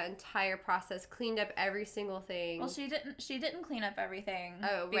 gone through that entire process, cleaned up every single thing. Well, she didn't clean up everything.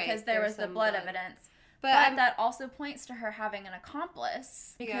 Oh, right. Because there was the blood evidence. But that also points to her having an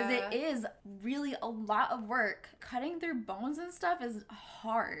accomplice. Because it is really a lot of work. Cutting through bones and stuff is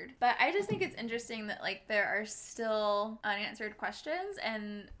hard. But I just think it's interesting that, like, there are still unanswered questions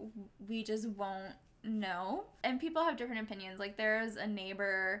and we just won't know. And people have different opinions. Like, there's a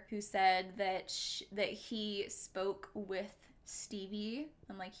neighbor who said that that he spoke with Stevie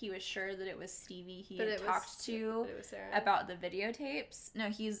and, like, he was sure that it was Stevie he had talked to about the videotapes. No,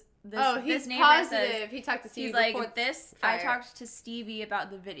 he's he's positive. Says, he talked to Stevie. He's like, I talked to Stevie about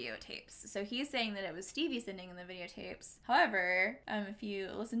the videotapes. So he's saying that it was Stevie sending in the videotapes. However, if you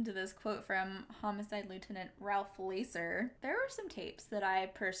listen to this quote from Homicide Lieutenant Ralph Lacer, there were some tapes that I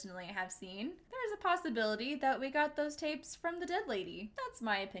personally have seen. There's a possibility that we got those tapes from the dead lady. That's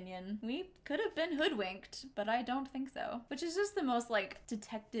my opinion. We could have been hoodwinked, but I don't think so. Which is just the most, like,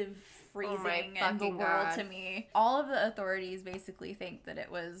 detective phrasing in the world to me. All of the authorities basically think that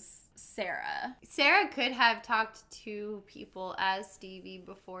it was Sarah. Sarah could have talked to people as Stevie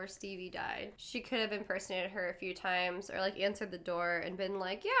before Stevie died. She could have impersonated her a few times or, like, answered the door and been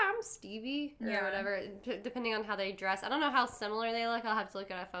like, yeah, I'm Stevie or whatever, depending on how they dress. I don't know how similar they look. I'll have to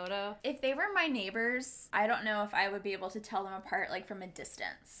look at a photo. If they were my neighbors, I don't know if I would be able to tell them apart, like, from a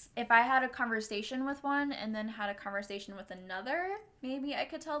distance. If I had a conversation with one and then had a conversation with another, maybe I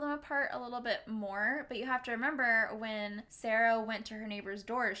could tell them apart a little bit more. But you have to remember, when Sarah went to her neighbor's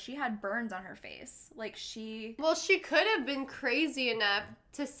door, she had burns on her face. Like, well, she could have been crazy enough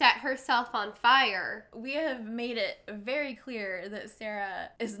to set herself on fire. We have made it very clear that Sarah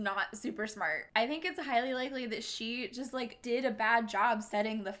is not super smart. I think it's highly likely that she just, like, did a bad job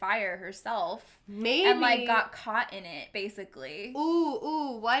setting the fire herself. Maybe. And, like, got caught in it, basically.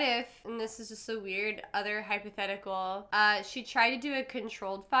 Ooh, what if, and this is just a weird other hypothetical, she tried to do a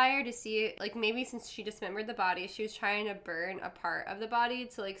controlled fire to see, like, maybe since she dismembered the body, she was trying to burn a part of the body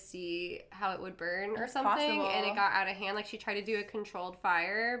to, like, see how it would burn or something, and it got out of hand. Like, she tried to do a controlled fire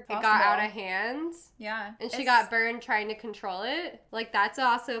fire. It got Possible. out of hand. Yeah. And she got burned trying to control it. Like, that's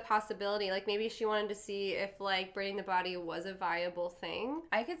also a possibility. Like, maybe she wanted to see if, like, burning the body was a viable thing.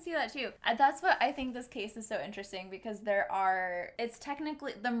 I could see that too. That's what I think this case is so interesting, because it's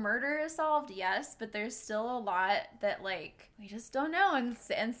technically, the murder is solved, yes, but there's still a lot that, like, we just don't know,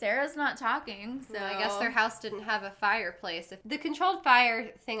 and Sarah's not talking, so. No, I guess their house didn't have a fireplace. If the controlled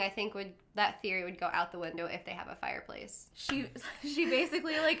fire thing, I think that theory would go out the window if they have a fireplace. She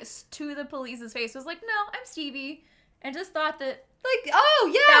basically, like, to the police's face was like, no, I'm Stevie, and just thought that, like,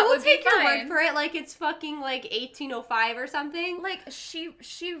 oh yeah, that we'll would be take your fine. word for it. Like, it's fucking, like, 1805 or something. like, she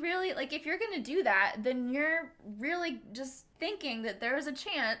really, like, if you're gonna do that, then you're really just thinking that there is a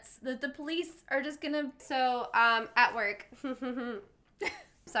chance that the police are just gonna. So, at work.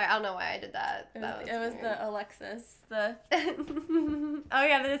 Sorry, I don't know why I did that. It was weird. the Alexis, the. Oh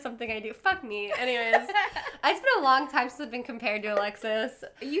yeah, that is something I do. Fuck me. Anyways, it's been a long time since I've been compared to Alexis.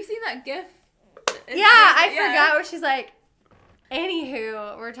 You've seen that GIF? Yeah, I forgot where she's like.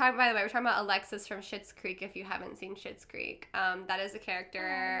 Anywho, we're talking about Alexis from Schitt's Creek. If you haven't seen Schitt's Creek, that is a character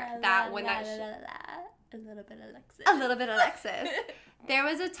that when that a little bit Alexis. a little bit Alexis. There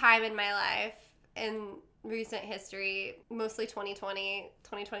was a time in my life in recent history, mostly 2020,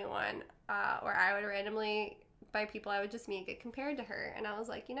 2021, where I would randomly, by people I would just meet, get compared to her, and I was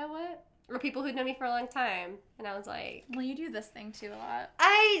like, you know what? Or people who'd known me for a long time, and I was like, Well, you do this thing too a lot.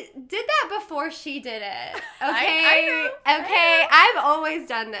 I did that before she did it. Okay, I know. okay. I've always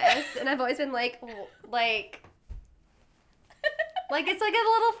done this, and I've always been like it's like a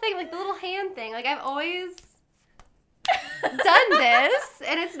little thing, like the little hand thing. Like, I've always done this,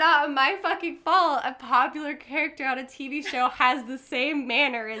 and it's not my fucking fault. A popular character on a TV show has the same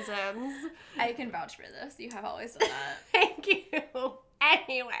mannerisms. I can vouch for this. You have always done that. Thank you.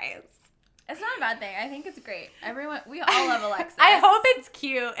 Anyways. It's not a bad thing. I think it's great. We all love Alexis. I hope it's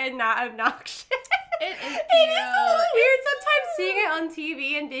cute and not obnoxious. It is cute. It is a little weird sometimes seeing it on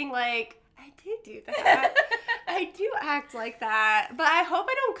TV and being like, I did do that. I do act like that. But I hope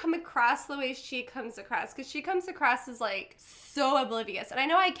I don't come across the way she comes across, because she comes across as, like, so oblivious. And I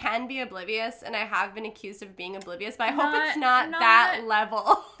know I can be oblivious, and I have been accused of being oblivious, but I hope it's not that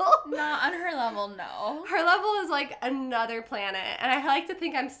level. Not on her level, no. Her level is, like, another planet, and I like to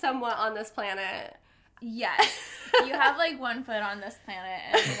think I'm somewhat on this planet. Yes. You have, like, one foot on this planet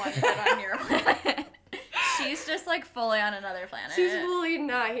and one foot on your planet. She's just, like, fully on another planet. She's fully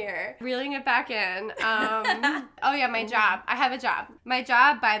not here. Reeling it back in. Oh, yeah, my job. I have a job. My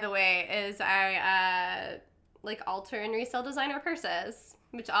job, by the way, is I, like, alter and resell designer purses,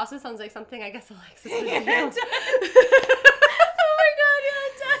 which also sounds like something I guess Alexis would do. Oh, my God, yeah,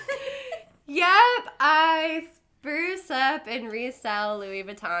 it does. Yep, I spruce up and resell Louis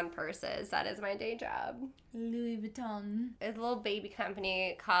Vuitton purses. That is my day job. Louis Vuitton. It's a little baby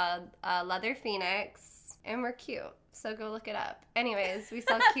company called Leather Phoenix, and we're cute. So go look it up. Anyways, we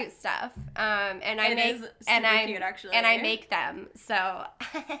sell cute stuff, and I make them. So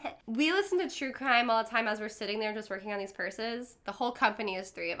we listen to true crime all the time as we're sitting there just working on these purses. The whole company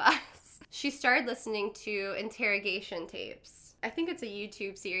is 3 of us. She started listening to interrogation tapes. I think it's a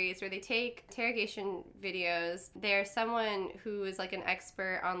YouTube series where they take interrogation videos. There's someone who is like an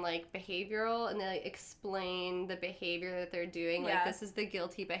expert on like behavioral, and they like explain the behavior that they're doing. Like, this is the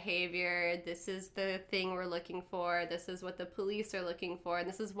guilty behavior. This is the thing we're looking for. This is what the police are looking for. And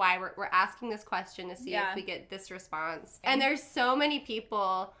this is why we're asking this question to see if we get this response. And there's so many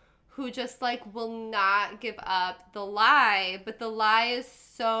people who just like will not give up the lie, but the lie is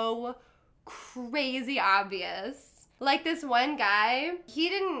so crazy obvious. Like, this one guy,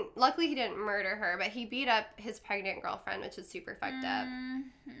 luckily he didn't murder her, but he beat up his pregnant girlfriend, which is super fucked up.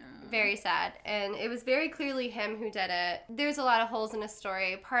 Very sad. And it was very clearly him who did it. There's a lot of holes in his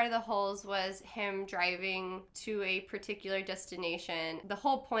story. Part of the holes was him driving to a particular destination. The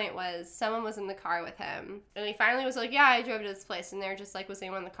whole point was someone was in the car with him. And he finally was like, yeah, I drove to this place. And they were just like, was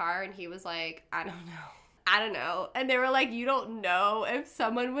anyone in the car? And he was like, I don't know. And they were like, you don't know if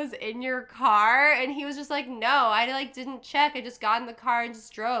someone was in your car? And he was just like, no, I like didn't check. I just got in the car and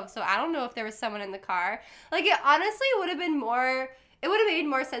just drove. So I don't know if there was someone in the car. Like, it honestly would have made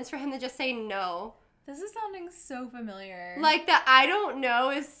more sense for him to just say no. This is sounding so familiar. Like, the I don't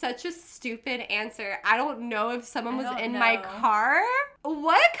know is such a stupid answer. I don't know if someone was in my car.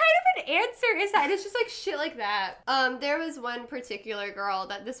 What kind of an answer is that? It's just like shit like that. There was one particular girl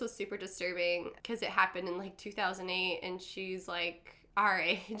that this was super disturbing because it happened in like 2008, and she's like our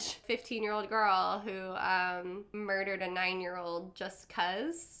age, 15-year-old girl who murdered a 9-year-old just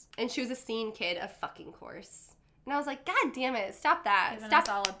cuz. And she was a scene kid, of fucking course. And I was like, God damn it, stop that. Giving Stop us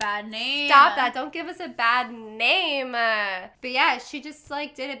all a bad name. Stop that. Don't give us a bad name. But yeah, she just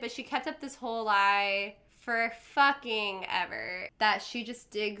like did it, but she kept up this whole lie for fucking ever that she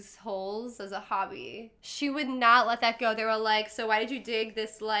just digs holes as a hobby. She would not let that go. They were like, so why did you dig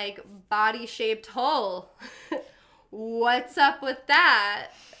this like body-shaped hole? What's up with that?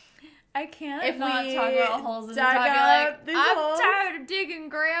 I can't If not we talk about holes in the dug top. Be up like, these I'm holes." tired of digging,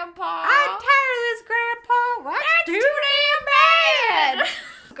 Grandpa. I'm tired of this, Grandpa. That's too damn bad.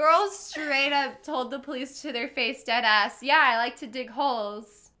 Girls straight up told the police to their face, dead ass, yeah, I like to dig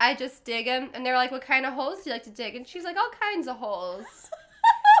holes. I just dig them. And they were like, what kind of holes do you like to dig? And she's like, all kinds of holes.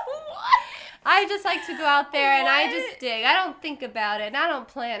 I just like to go out there and I just dig. I don't think about it and I don't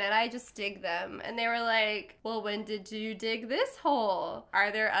plan it. I just dig them. And they were like, well, when did you dig this hole?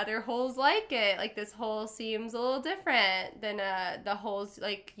 Are there other holes like it? Like, this hole seems a little different than the holes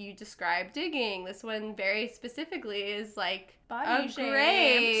like you described digging. This one very specifically is like Body a shaped.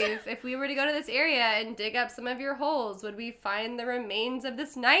 grave. If we were to go to this area and dig up some of your holes, would we find the remains of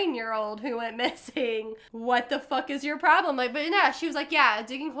this 9-year-old who went missing? What the fuck is your problem? Like, but yeah, she was like, yeah,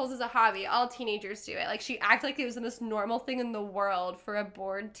 digging holes is a hobby. All teenagers do it. Like, she acted like it was the most normal thing in the world for a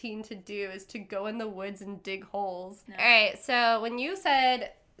bored teen to do, is to go in the woods and dig holes. No. All right, so when you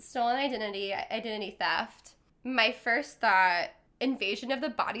said stolen identity theft, my first thought, invasion of the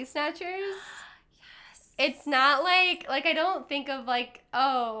body snatchers. It's not like I don't think of like,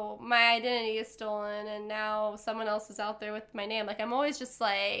 oh, my identity is stolen and now someone else is out there with my name. Like, I'm always just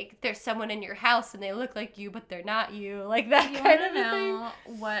like, there's someone in your house and they look like you, but they're not you. Like, that You kind want of to a thing. know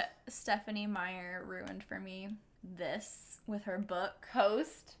what Stephanie Meyer ruined for me? This with her book.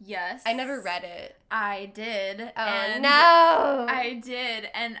 Host? Yes. I never read it. I did. Oh, and no. I did,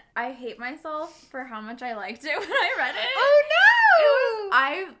 and I hate myself for how much I liked it when I read it. Oh, no.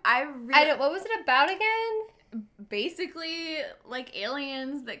 I really What was it about again? basically like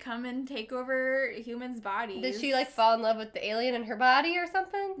aliens that come and take over humans' bodies. Did she like fall in love with the alien in her body or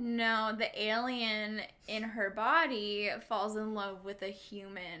something? No, the alien in her body falls in love with a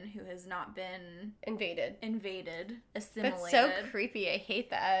human who has not been Invaded. assimilated. That's so creepy. I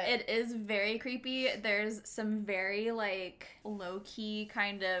hate that. It is very creepy. There's some very like low-key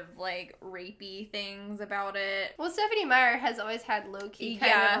kind of like rapey things about it. Well, Stephanie Meyer has always had low-key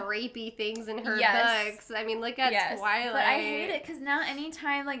kind of rapey things in her books. I mean, look at Twilight. But I hate it because now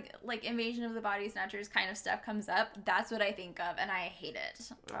anytime like Invasion of the Body Snatchers kind of stuff comes up, that's what I think of, and I hate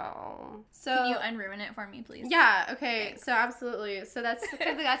it. Oh. So Can you unruin it for me, please? Yeah, okay. Thanks. So absolutely. So that's the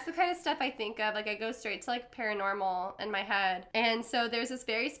kind of stuff I think of. Like, I go straight to like paranormal in my head. And so there's this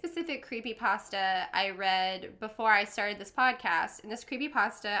very specific creepypasta I read before I started this podcast. And this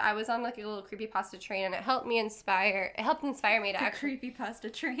creepypasta, I was on like a little creepypasta train, and it helped inspire me to The actually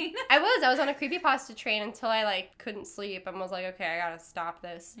creepypasta train. I was on a creepypasta train until I like couldn't sleep and was like, okay, I gotta stop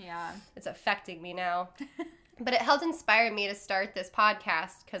this. Yeah. It's affecting me now. But it helped inspire me to start this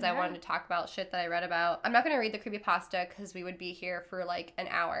podcast because I wanted to talk about shit that I read about. I'm not going to read the creepypasta because we would be here for like an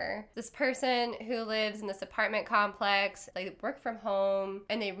hour. This person who lives in this apartment complex, they work from home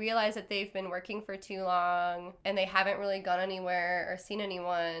and they realize that they've been working for too long and they haven't really gone anywhere or seen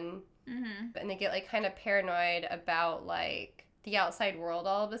anyone. Mm-hmm. And they get like kind of paranoid about like the outside world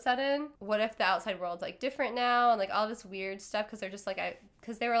all of a sudden. What if the outside world's like different now and like all this weird stuff because they're just like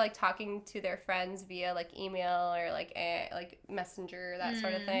because they were like talking to their friends via like email or like messenger, that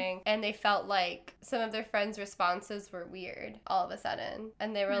sort of thing, and they felt like some of their friends' responses were weird all of a sudden,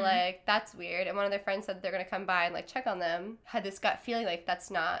 and they were like, that's weird. And one of their friends said they're gonna come by and like check on them. Had this gut feeling like,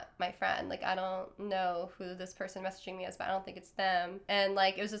 that's not my friend, like I don't know who this person messaging me is, but I don't think it's them. And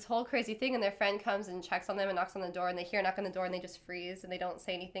like it was this whole crazy thing, and their friend comes and checks on them and knocks on the door, and they hear a knock on the door and they just freeze and they don't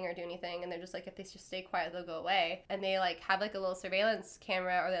say anything or do anything, and they're just like, if they just stay quiet they'll go away. And they like have like a little surveillance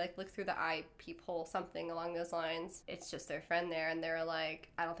camera, or they like look through the eye peephole, something along those lines. It's just their friend there, and they're like,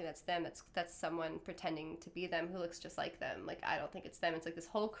 I don't think that's them, that's someone pretending to be them who looks just like them. Like, I don't think it's them. It's like this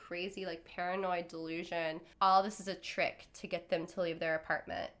whole crazy like paranoid delusion. All this is a trick to get them to leave their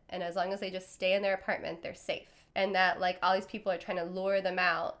apartment, and as long as they just stay in their apartment they're safe. And that like all these people are trying to lure them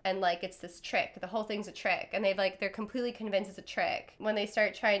out, and like it's this trick, the whole thing's a trick, and they're completely convinced it's a trick. When they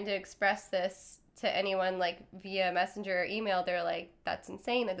start trying to express this to anyone like via messenger or email, they're like, that's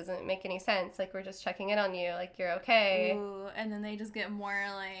insane, that doesn't make any sense, like we're just checking in on you, like you're okay. Ooh, and then they just get more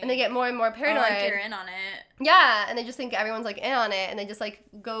like, and they get more and more paranoid. like you're in on it. Yeah, and they just think everyone's like in on it, and they just like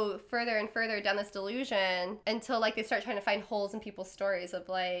go further and further down this delusion until like they start trying to find holes in people's stories of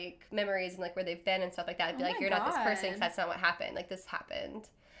like memories and like where they've been and stuff like that. I'd be Oh like, my you're not this person, God. 'cause that's not what happened, like this happened.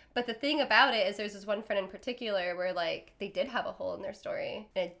 But the thing about it is there's this one friend in particular where, like, they did have a hole in their story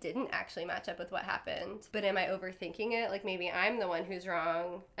and it didn't actually match up with what happened. But am I overthinking it? Like, maybe I'm the one who's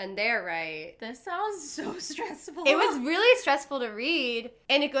wrong and they're right. This sounds so stressful. It was really stressful to read,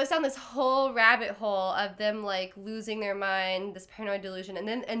 and it goes down this whole rabbit hole of them, like, losing their mind, this paranoid delusion,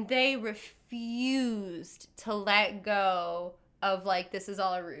 and they refused to let go of, like, this is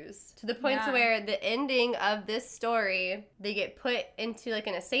all a ruse. To the point to where the ending of this story, they get put into, like,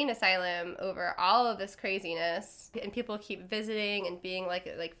 an insane asylum over all of this craziness. And people keep visiting and being,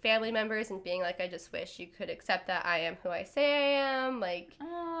 like family members and being like, I just wish you could accept that I am who I say I am. Like,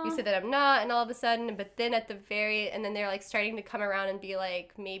 you said that I'm not. And all of a sudden, but then at the and then they're, like, starting to come around and be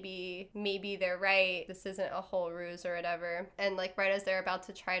like, maybe they're right. This isn't a whole ruse or whatever. And, like, right as they're about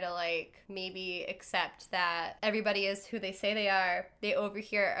to try to, like, maybe accept that everybody is who they say they are, they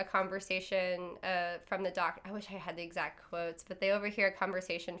overhear a conversation from the doctor. I wish I had the exact quotes, but they overhear a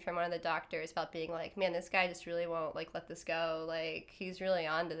conversation from one of the doctors about being like, man, this guy just really won't, like, let this go. Like, he's really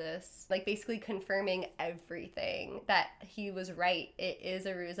onto this. Like, basically confirming everything, that he was right. It is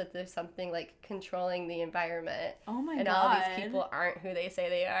a ruse, that there's something, like, controlling the environment. Oh my God. And all these people aren't who they say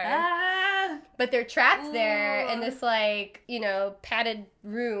they are. Ah. But they're trapped there in this, like, you know, padded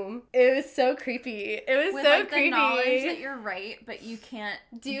room. It was so creepy. It was with, so like, creepy. The knowledge that you're right, but you can't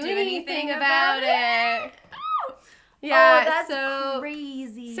do anything about it. Yeah, that's so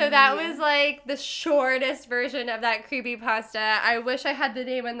crazy. So that was, like, the shortest version of that creepypasta. I wish I had the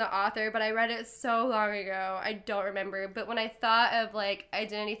name and the author, but I read it so long ago. I don't remember. But when I thought of, like,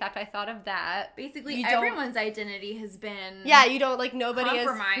 identity theft, I thought of that. Basically, everyone's identity has been you don't, like, nobody is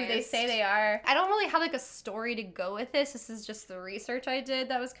compromised. who they say they are. I don't really have, like, a story to go with this. This is just the research I did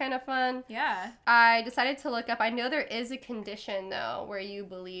that was kind of fun. Yeah. I decided to look up. I know there is a condition, though, where you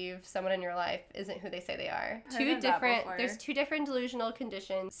believe someone in your life isn't who they say they are. There's two different delusional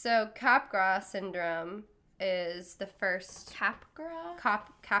conditions. So Capgras syndrome is the first. Capgras?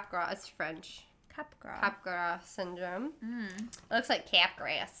 Capgras is French. Capgras syndrome. It looks like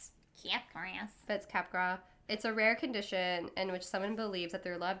Capgras. But it's Capgras. It's a rare condition in which someone believes that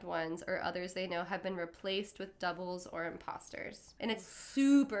their loved ones or others they know have been replaced with doubles or imposters. And it's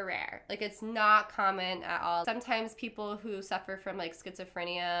super rare. Like, it's not common at all. Sometimes people who suffer from, like,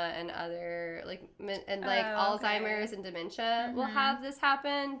 schizophrenia and other, like, Alzheimer's and dementia will have this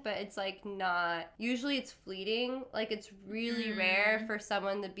happen, but it's, like, not. Usually it's fleeting. Like, it's really rare for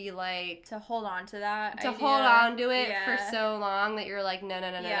someone to be, like, to hold on to that to hold on to it for so long that you're like,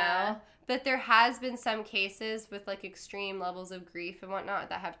 no. But there has been some cases with, like, extreme levels of grief and whatnot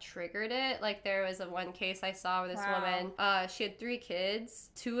that have triggered it. Like, there was one case I saw where this woman, she had 3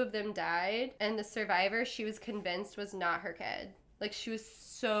 kids. 2 of them died. And the survivor, she was convinced was not her kid. Like, she was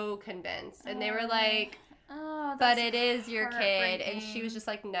so convinced. And they were like, but it is your kid. And she was just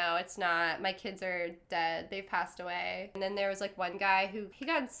like, no, it's not. My kids are dead. They've passed away. And then there was, like, one guy who, he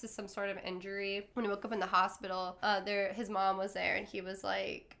got into some sort of injury. When he woke up in the hospital, his mom was there. And he was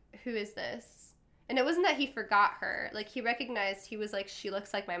like, who is this? And it wasn't that he forgot her. Like, he recognized, he was like, she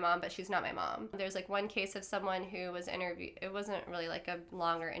looks like my mom, but she's not my mom. There's, like, one case of someone who was interviewed. It wasn't really, like, a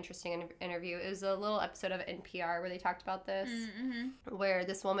long or interesting interview. It was a little episode of NPR where they talked about this. Where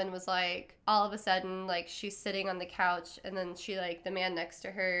this woman was, like, all of a sudden, like, she's sitting on the couch, and then she, like, the man next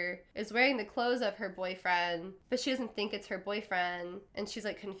to her is wearing the clothes of her boyfriend, but she doesn't think it's her boyfriend. And she's,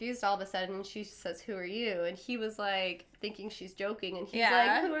 like, confused all of a sudden, and she says, who are you? And he was, like, thinking she's joking, and he's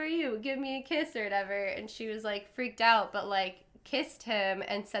like, who are you? Give me a kiss or whatever. And she was, like, freaked out, but, like, kissed him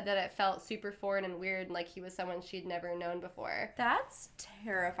and said that it felt super foreign and weird and like he was someone she'd never known before. That's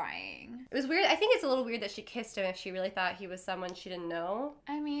terrifying. It was weird. I think it's a little weird that she kissed him if she really thought he was someone she didn't know.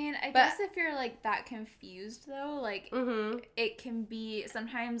 I mean, I guess if you're, like, that confused, though, like, it can be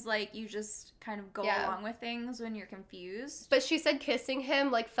sometimes, like, you just kind of go along with things when you're confused. But she said kissing him,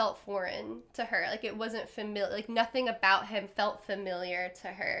 like, felt foreign to her. Like, it wasn't familiar. Like, nothing about him felt familiar to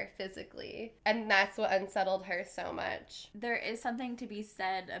her physically. And that's what unsettled her so much. There is something to be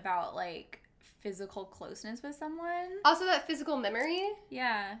said about, like, physical closeness with someone. Also that physical memory.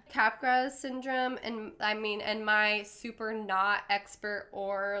 Yeah. Capgras syndrome, and my super not expert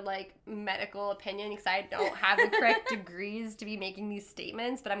or, like, medical opinion, because I don't have the correct degrees to be making these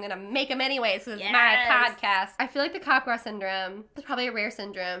statements, but I'm gonna make them anyways because it's my podcast. I feel like the Capgras syndrome is probably a rare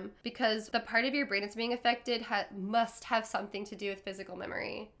syndrome because the part of your brain that's being affected must have something to do with physical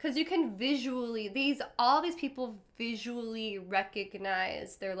memory. Because you can visually, all these people visually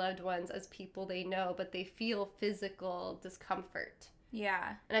recognize their loved ones as people they know, but they feel physical discomfort.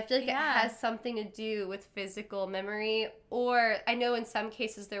 Yeah. And I feel like Yeah. it has something to do with physical memory. Or I know in some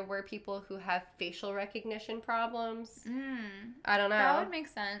cases there were people who have facial recognition problems. I don't know. That would make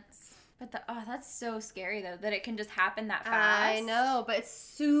sense. But that's so scary though, that it can just happen that fast. I know, but it's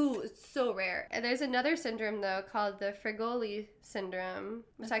so rare. And there's another syndrome though called the Frigoli syndrome,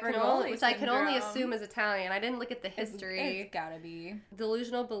 which I can only assume is Italian. I didn't look at the history. It's gotta be.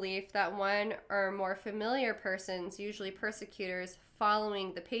 Delusional belief that one or more familiar persons, usually persecutors,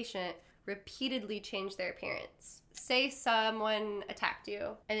 following the patient, repeatedly change their appearance. Say someone attacked you,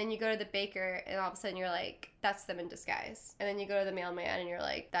 and then you go to the baker, and all of a sudden you're like, that's them in disguise. And then you go to the mailman, and you're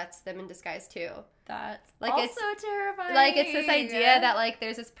like, that's them in disguise too. That's like also it's terrifying. Like it's this idea that like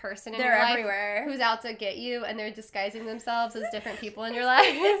there's this person in They're your life everywhere. who's out to get you, and they're disguising themselves as different people in your life.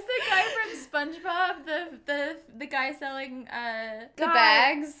 It's the guy from SpongeBob, the guy selling the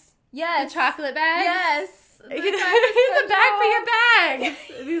bags. Yes. The chocolate bags. Yes. He's a bag for your bags.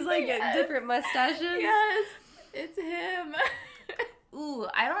 These like different mustaches. Yes. It's him. Ooh,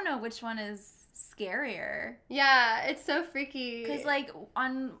 I don't know which one is scarier. Yeah, it's so freaky. Because, like,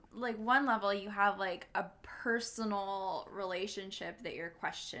 on, like, one level, you have, like, a personal relationship that you're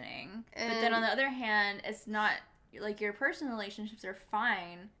questioning. But then on the other hand, it's not, like, your personal relationships are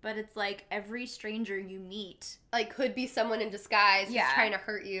fine, but it's, like, every stranger you meet. Like, could be someone in disguise who's trying to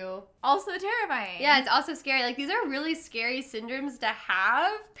hurt you. Also terrifying. Yeah, it's also scary. Like, these are really scary syndromes to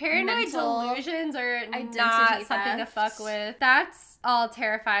have. Paranoid delusions are not something to fuck with. That's all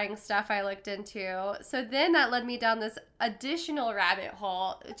terrifying stuff I looked into. So then that led me down this additional rabbit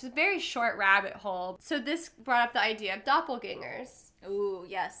hole, which is a very short rabbit hole. So this brought up the idea of doppelgangers. Ooh,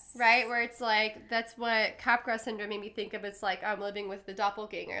 yes. Right? Where it's like, that's what Capgras syndrome made me think of. It's like, I'm living with the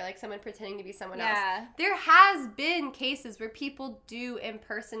doppelganger, like someone pretending to be someone else. There has been cases where people do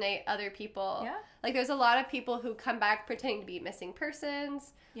impersonate other people. Yeah. Like, there's a lot of people who come back pretending to be missing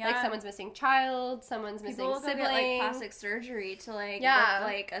persons. Yeah. Like, someone's missing child, someone's missing People sibling. go get, like, plastic surgery to, like, look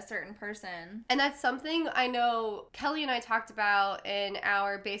like a certain person. And that's something I know Kelly and I talked about in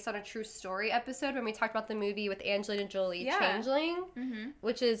our Based on a True Story episode when we talked about the movie with Angelina Jolie, Changeling,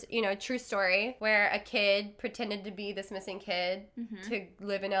 which is, you know, a true story where a kid pretended to be this missing kid to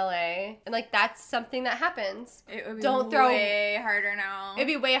live in LA. And, like, that's something that happens. It would be way harder now. It'd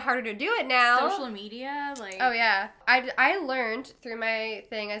be way harder to do it now. Social media, like... Oh, yeah. I learned through my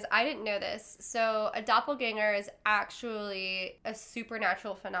thing, as I didn't know this. So a doppelganger is actually a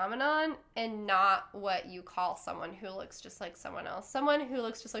supernatural phenomenon and not what you call someone who looks just like someone else. Someone who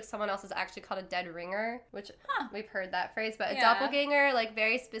looks just like someone else is actually called a dead ringer, which we've heard that phrase. But a doppelganger, like,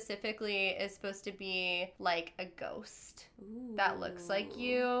 very specifically is supposed to be like a ghost that looks like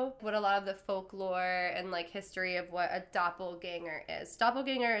you. What a lot of the folklore and, like, history of what a doppelganger is.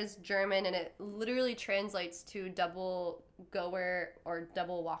 Doppelganger is German, and it literally translates to double goer or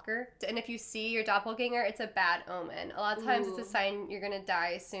double walker. And if you see your doppelganger, it's a bad omen. A lot of times it's a sign you're gonna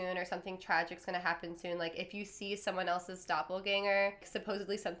die soon or something tragic's gonna happen soon. Like, if you see someone else's doppelganger,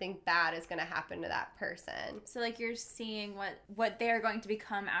 supposedly something bad is gonna happen to that person. So, like, you're seeing what they're going to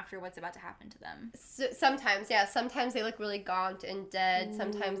become after what's about to happen to them. So, sometimes they look really gaunt and dead.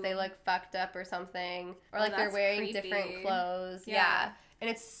 Sometimes they look fucked up or something, or like they're wearing different clothes. Yeah. And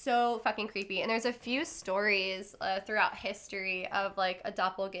it's so fucking creepy. And there's a few stories throughout history of, like, a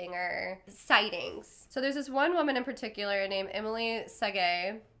doppelganger sightings. So there's this one woman in particular named Emily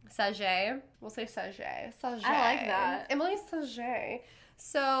Sage. We'll say Sage. I like that. Emily Sage.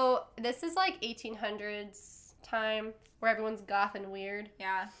 So this is, like, 1800s time where everyone's goth and weird.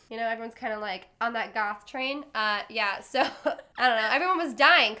 Yeah. You know, everyone's kind of, like, on that goth train. Yeah, so, I don't know. Everyone was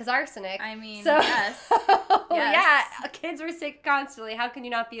dying because arsenic. I mean, so, yes. Yeah, kids were sick constantly. How can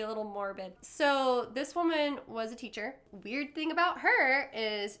you not be a little morbid? So, this woman was a teacher. Weird thing about her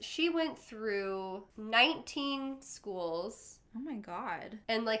is she went through 19 schools. Oh my god.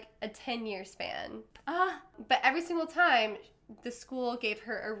 In, like, a 10-year span. But But every single time, the school gave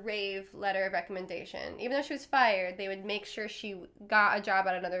her a rave letter of recommendation. Even though she was fired, they would make sure she got a job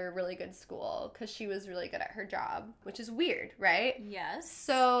at another really good school because she was really good at her job, which is weird, right? Yes.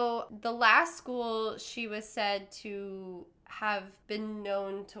 So the last school she was said to have been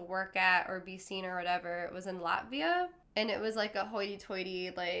known to work at or be seen or whatever was in Latvia. And it was like a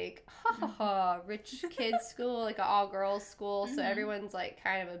hoity-toity, like, rich kids school, like an all-girls school. So everyone's, like,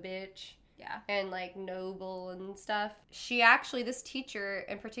 kind of a bitch. Yeah. and like noble and stuff. She actually, this teacher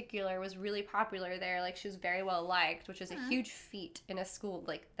in particular, was really popular there. Like she was very well liked, which is a huge feat in a school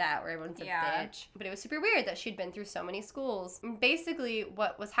like that where everyone's a bitch. But it was super weird that she'd been through so many schools. And basically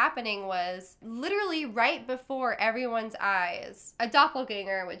what was happening was literally right before everyone's eyes, a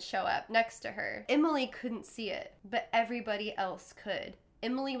doppelganger would show up next to her. Emily couldn't see it, but everybody else could.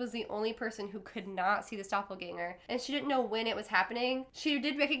 Emily was the only person who could not see this doppelganger, and she didn't know when it was happening. She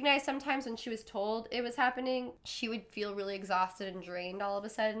did recognize sometimes when she was told it was happening, she would feel really exhausted and drained all of a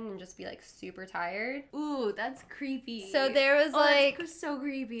sudden and just be like super tired. Ooh, that's creepy. So there was that's so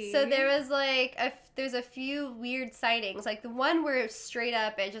creepy. So there was like there's a few weird sightings, like the one where straight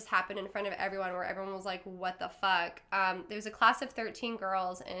up it just happened in front of everyone, where everyone was like, what the fuck? There was a class of 13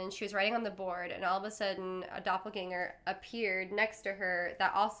 girls, and she was writing on the board, and all of a sudden a doppelganger appeared next to her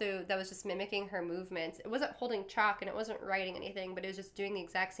that was just mimicking her movements. It wasn't holding chalk and it wasn't writing anything, but it was just doing the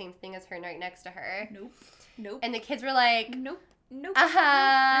exact same thing as her right next to her. Nope. And the kids were like, Nope. What?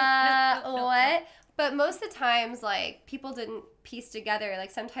 But most of the times, like, people didn't piece together.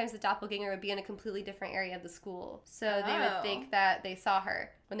 Like, sometimes the doppelganger would be in a completely different area of the school. So they would think that they saw her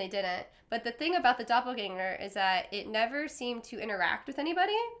when they didn't. But the thing about the doppelganger is that it never seemed to interact with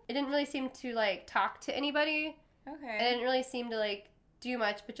anybody. It didn't really seem to, like, talk to anybody. Okay. It didn't really seem to, like, do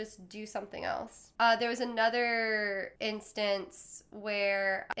much, but just do something else. There was another instance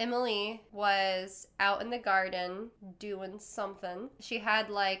where Emily was out in the garden doing something. She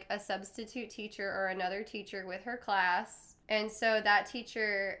had like a substitute teacher or another teacher with her class, and so that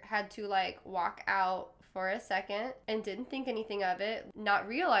teacher had to like walk out for a second and didn't think anything of it, not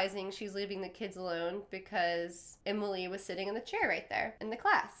realizing she's leaving the kids alone because Emily was sitting in the chair right there in the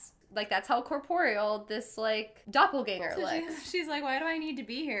class. Like, that's how corporeal this, like, doppelganger looks. She's like, why do I need to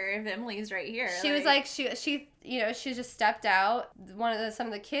be here if Emily's right here? She was like, she just stepped out. Some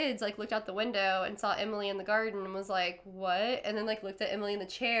of the kids, like, looked out the window and saw Emily in the garden and was like, what? And then, like, looked at Emily in the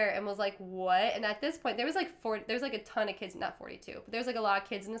chair and was like, what? And at this point, there was, like, a ton of kids, not 42, but there was, like, a lot of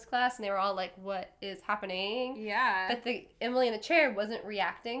kids in this class, and they were all like, what is happening? Yeah. But the Emily in the chair wasn't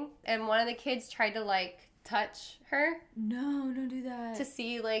reacting, and one of the kids tried to, like, touch her. No, don't do that. To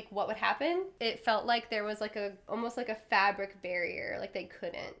see like what would happen. It felt like there was like almost like a fabric barrier, like they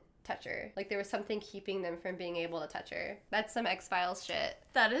couldn't touch her. Like there was something keeping them from being able to touch her. That's some X-Files shit.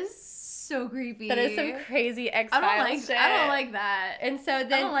 That is so creepy. That is some crazy X-Files shit. I don't like that. And so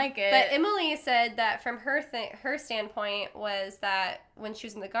then I don't like it. But Emily said that from her standpoint was that when she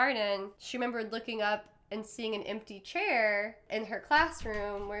was in the garden, she remembered looking up and seeing an empty chair in her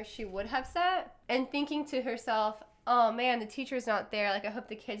classroom where she would have sat and thinking to herself, oh man, the teacher's not there. Like, I hope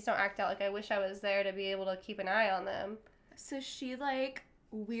the kids don't act out like I wish I was there to be able to keep an eye on them. So she, like,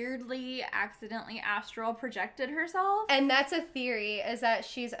 weirdly accidentally astral projected herself? And that's a theory, is that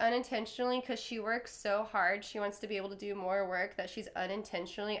she's unintentionally, because she works so hard, she wants to be able to do more work, that she's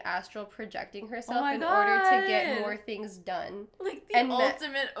unintentionally astral projecting herself order to get more things done. Like the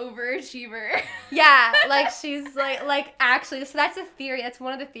ultimate overachiever. Yeah, like she's like actually, so that's a theory. That's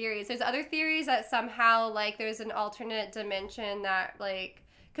one of the theories. There's other theories that somehow like there's an alternate dimension that like,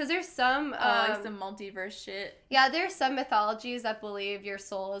 because there's some like some multiverse shit. Yeah, there's some mythologies that believe your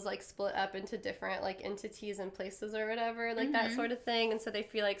soul is like split up into different like entities and places or whatever, like that sort of thing. And so they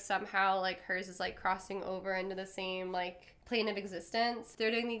feel like somehow like hers is like crossing over into the same like plane of existence.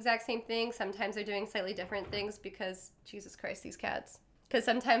 They're doing the exact same thing. Sometimes they're doing slightly different things because Jesus Christ, these cats. Because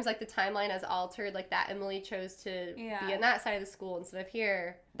sometimes, like, the timeline has altered, like, that Emily chose to be in that side of the school instead of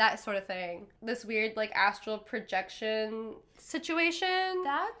here. That sort of thing. This weird, like, astral projection situation.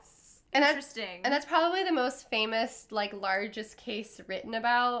 That's interesting. And that's probably the most famous, like, largest case written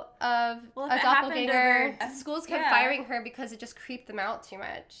about of a doppelganger. Schools kept firing her because it just creeped them out too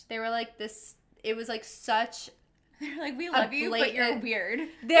much. They were like, it was, like, such... They're like, we love you, but you're weird.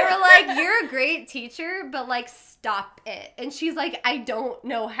 They were like, you're a great teacher, but, like, stop it. And she's like, I don't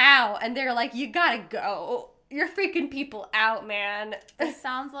know how. And they're like, you gotta go. You're freaking people out, man. This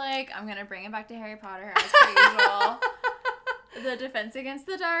sounds like I'm gonna bring it back to Harry Potter as per usual. The Defense Against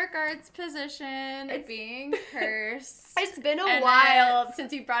the Dark Arts position being cursed. It's been a while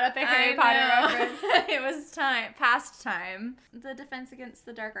since you brought up a Harry Potter reference. It was past time. The Defense Against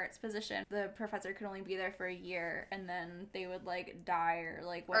the Dark Arts position, the professor could only be there for a year, and then they would, like, die or,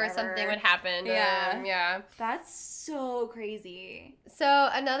 like, whatever. Or something would happen. Yeah. That's so crazy. So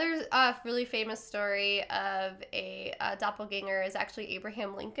another really famous story of a doppelganger is actually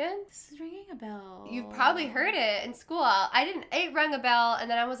Abraham Lincoln. This is ringing a bell. You've probably heard it in school. It rang a bell, and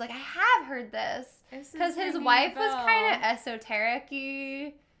then I was like, I have heard this. Because his wife was kind of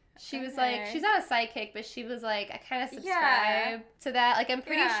esoteric-y. She was like, Okay. she's not a sidekick, but she was like, I kind of subscribe Yeah. to that. Like, I'm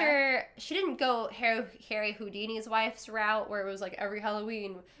pretty Yeah. sure she didn't go Harry Houdini's wife's route where it was like every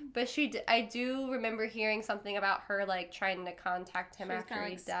Halloween, but I do remember hearing something about her like trying to contact him She was after kinda,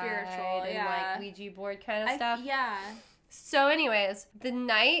 he like, died spiritual, and yeah. like Ouija board kind of stuff. Yeah. So, anyways, the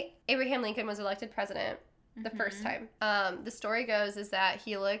night Abraham Lincoln was elected president, the first Mhm. time, the story goes is that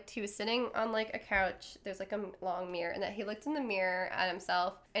he was sitting on like a couch, there's like a long mirror, and that he looked in the mirror at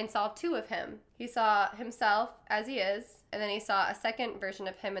himself and saw two of him. He saw himself as he is, and then he saw a second version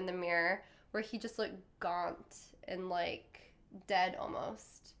of him in the mirror where he just looked gaunt and like dead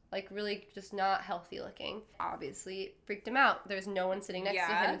almost. Like really just not healthy looking. Obviously it freaked him out. There's no one sitting next to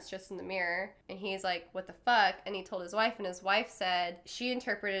Yeah. him. It's just in the mirror. And he's like, what the fuck? And he told his wife, and his wife said she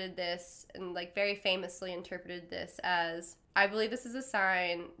interpreted this and like very famously interpreted this as, I believe this is a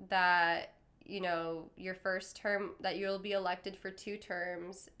sign that, you know, your first term, that you'll be elected for 2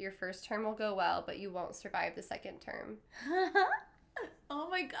 terms. Your first term will go well, but you won't survive the second term. Oh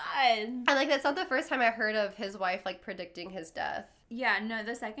my god. And like that's not the first time I heard of his wife like predicting his death. Yeah, no,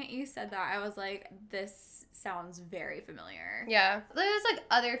 the second you said that, I was like, this sounds very familiar. Yeah. There's like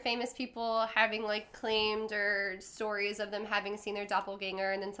other famous people having like claimed or stories of them having seen their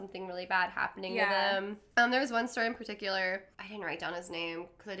doppelganger and then something really bad happening Yeah. to them. There was one story in particular. I didn't write down his name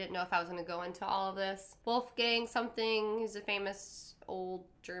because I didn't know if I was going to go into all of this. Wolfgang something. He's a famous old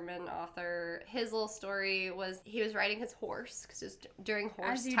German author. His little story was he was riding his horse because it was during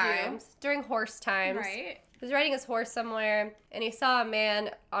horse As you times. During horse times. Right? He was riding his horse somewhere, and he saw a man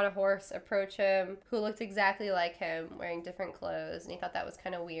on a horse approach him who looked exactly like him, wearing different clothes, and he thought that was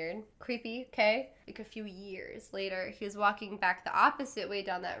kind of weird. Creepy, okay? Like a few years later, he was walking back the opposite way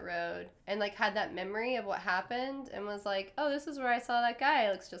down that road, and like had that memory of what happened, and was like, oh, this is where I saw that guy,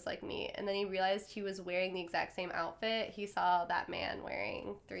 it looks just like me. And then he realized he was wearing the exact same outfit he saw that man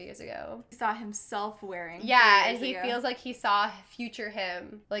wearing 3 years ago. He saw himself wearing. Yeah, 3 and years he ago. feels like he saw future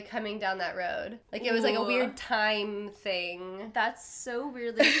him, like, coming down that road. Like, it was, like, a Ooh. weird time thing. That's so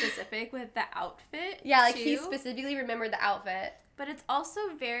weirdly specific with the outfit. Yeah, like, he too. specifically remembered the outfit. But it's also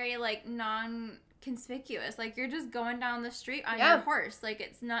very, like, non-conspicuous. Like, you're just going down the street on Yeah. your horse. Like,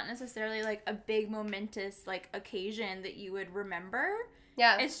 it's not necessarily, like, a big momentous, like, occasion that you would remember.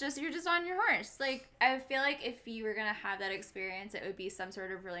 Yeah. It's just, you're just on your horse. Like, I feel like if you were gonna have that experience, it would be some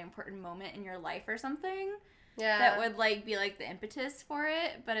sort of really important moment in your life or something yeah. that would, like, be, like, the impetus for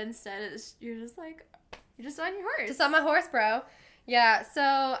it. But instead, you're just, like, you're just on your horse. Just on my horse, bro. Yeah,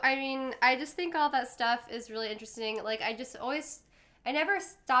 so, I mean, I just think all that stuff is really interesting. Like, I never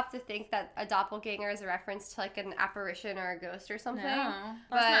stopped to think that a doppelganger is a reference to, like, an apparition or a ghost or something. No,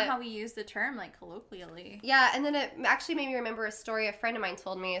 but- that's not how we use the term, like, colloquially. Yeah, and then it actually made me remember a story a friend of mine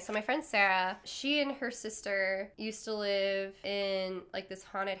told me. So my friend Sarah, she and her sister used to live in like this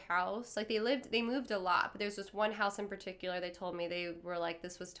haunted house. Like they moved a lot, but there's this one house in particular they told me they were like,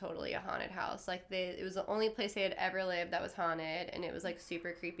 this was totally a haunted house. Like it was the only place they had ever lived that was haunted, and it was like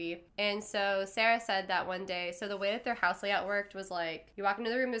super creepy. And so Sarah said that one day, so the way that their house layout worked was like, you walk into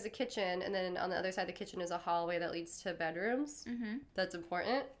the room, there's a kitchen, and then on the other side of the kitchen is a hallway that leads to bedrooms. Mm-hmm. That's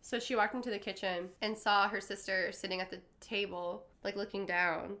important. So she walked into the kitchen and saw her sister sitting at the table, like looking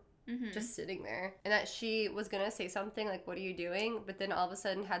down, Mm-hmm. just sitting there. And that she was gonna say something like, what are you doing? But then all of a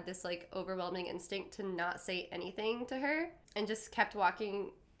sudden had this like overwhelming instinct to not say anything to her and just kept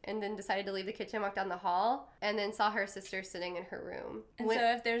walking, and then decided to leave the kitchen, walk down the hall, and then saw her sister sitting in her room. And so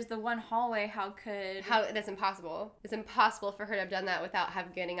if there's the one hallway, how That's impossible. It's impossible for her to have done that without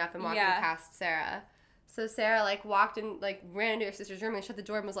getting up and walking Yeah. past Sarah. So Sarah, like, walked in, like, ran into her sister's room and shut the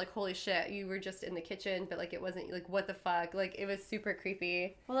door and was like, holy shit, you were just in the kitchen, but, like, it wasn't, like, what the fuck? Like, it was super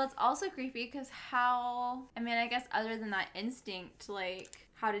creepy. Well, that's also creepy because I guess other than that instinct, like,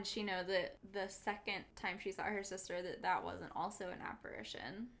 how did she know that the second time she saw her sister that wasn't also an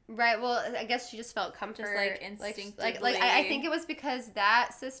apparition? Right, well, I guess she just felt comfortable. like, I instinctively. think it was because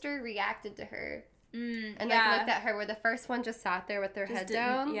that sister reacted to her. And, like, looked at her, where the first one just sat there with their Just head didn't-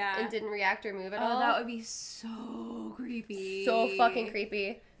 down yeah. and didn't react or move at Oh, all. that would be so creepy. So fucking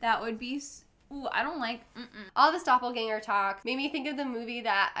creepy. That would be... Ooh, I don't like... All this doppelganger talk made me think of the movie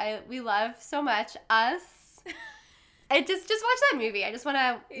that we love so much, Us. I just watch that movie. I just want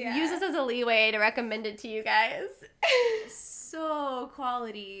to Yeah. use this as a leeway to recommend it to you guys. So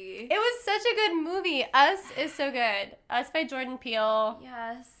quality. It was such a good movie. Us is so good. Us by Jordan Peele.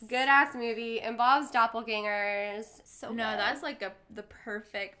 Yes. Good ass movie. Involves doppelgangers. so No, bad. that's like the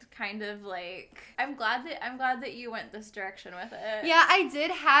perfect kind of like. I'm glad that you went this direction with it. Yeah, I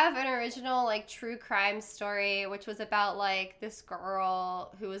did have an original like true crime story, which was about like this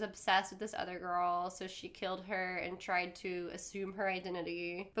girl who was obsessed with this other girl, so she killed her and tried to assume her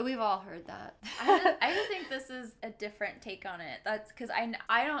identity. But we've all heard that. I just think this is a different take on it. That's because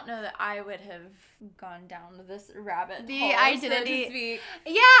I don't know that I would have gone down this rabbit The hole, identity- so to speak.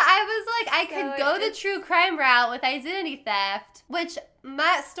 Yeah, I was like, I So could go the it's- true crime route with identity theft, which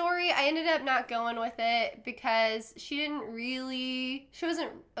my story, I ended up not going with it because she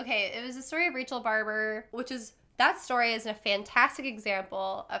wasn't, okay, it was the story of Rachel Barber, that story is a fantastic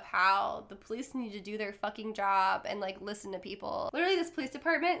example of how the police need to do their fucking job and like listen to people. Literally, this police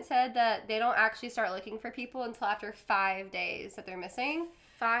department said that they don't actually start looking for people until after 5 days that they're missing.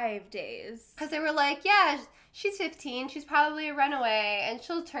 5 days. Because they were like, yeah, she's 15, she's probably a runaway, and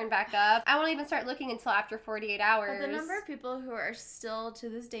she'll turn back up. I won't even start looking until after 48 hours. But the number of people who are still to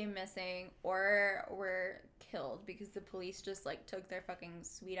this day missing or were killed because the police just like took their fucking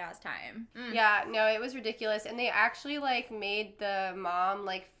sweet ass time. Yeah, no, it was ridiculous. And they actually like made the mom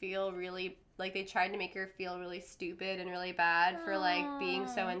like feel really like they tried to make her feel really stupid and really bad for like being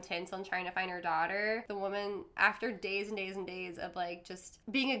so intense on trying to find her daughter. The woman, after days and days and days of like just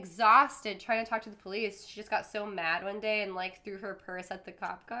being exhausted trying to talk to the police, she just got so mad one day and like threw her purse at the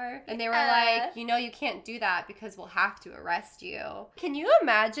cop car. And they were like, you know, you can't do that because we'll have to arrest you. Can you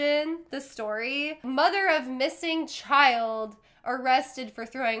imagine the story? Mother of missing child arrested for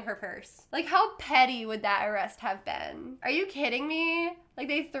throwing her purse. Like, how petty would that arrest have been? Are you kidding me? Like,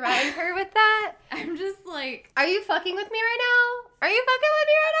 they threatened her with that? I'm just like, Are you fucking with me right now? Are you fucking with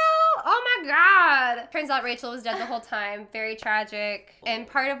me right now? Oh my god. Turns out Rachel was dead the whole time. Very tragic. And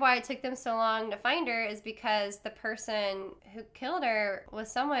part of why it took them so long to find her is because the person who killed her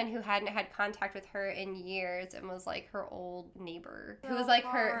was someone who hadn't had contact with her in years and was like her old neighbor. Who was like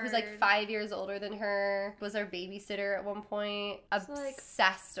who's like 5 years older than her, was her babysitter at one point,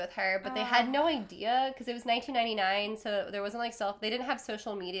 obsessed with her. But they had no idea because it was 1999, so there wasn't like they didn't have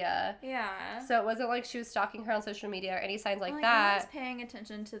social media. yeah. So it wasn't like she was stalking her on social media or any signs like No that. one's paying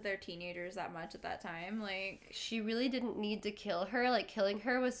attention to their teenagers that much at that time. Like, She really didn't need to kill her. Like, killing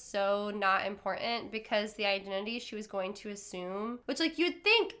her was so not important because the identity she was going to assume, which like you'd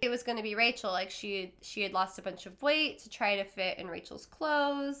think it was going to be Rachel. Like she had lost a bunch of weight to try to fit in Rachel's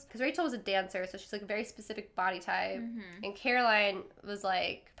clothes because Rachel was a dancer, so she's like a very specific body type. And Caroline was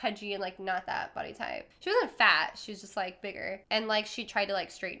like pudgy and like not that body type. She wasn't fat, she was just like bigger. And like she tried to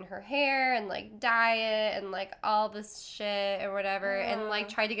like straighten her hair and like dye it and like all this shit or whatever, and like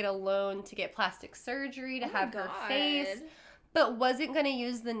tried to get a loan to get plastic surgery to have her face, but wasn't going to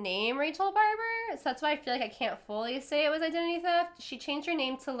use the name Rachel Barber. So that's why I feel like I can't fully say it was identity theft. She changed her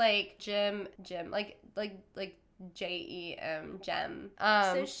name to like Jim, like Jem, Gem.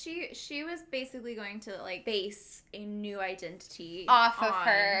 So she was basically going to like base a new identity off of on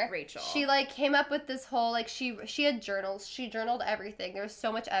her. Rachel. She like came up with this whole like she had journals. She journaled everything. There was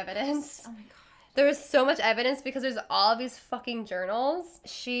so much evidence. Oh my god. There was so much evidence because there's all of these fucking journals.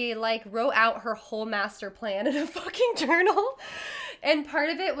 She, like, wrote out her whole master plan in a fucking journal. And part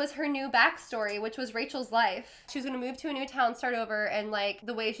of it was her new backstory, which was Rachel's life. She was going to move to a new town, start over, and, like,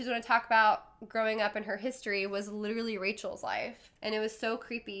 the way she was going to talk about growing up in her history was literally Rachel's life. And it was so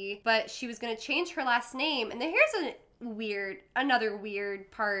creepy. But she was going to change her last name. And then here's another weird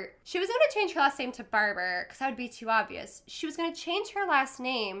part. She was going to change her last name to Barber because that would be too obvious. She was going to change her last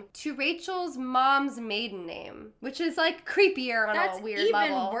name to Rachel's mom's maiden name, which is like creepier on a weird level. That's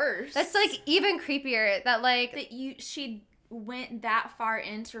even worse. That's like even creepier that like she went that far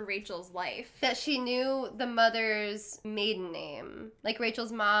into Rachel's life. That she knew the mother's maiden name, like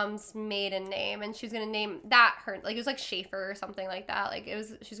Rachel's mom's maiden name, and she was gonna name that her, like it was like Schaefer or something like that. Like she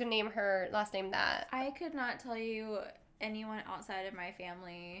was gonna name her last name that. I could not tell you anyone outside of my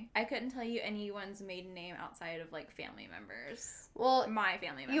family. I couldn't tell you anyone's maiden name outside of like family members. Well, my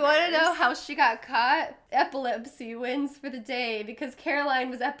family members. You want to know how she got caught? Epilepsy wins for the day because Caroline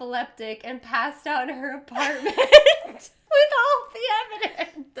was epileptic and passed out in her apartment. With all the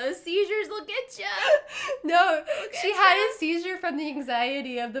evidence. Those seizures will get you. No, she had a seizure from the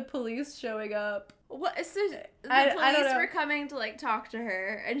anxiety of the police showing up. What? So the I don't police know. were coming to like talk to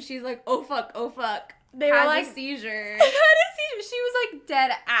her, and she's like, "Oh fuck, oh fuck." They were like a seizure. I had a she was like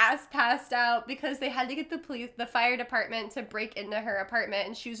dead ass passed out because they had to get the fire department to break into her apartment,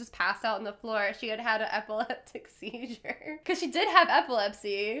 and she was just passed out on the floor. She had an epileptic seizure because she did have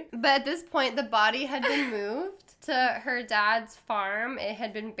epilepsy. But at this point, the body had been moved to her dad's farm. It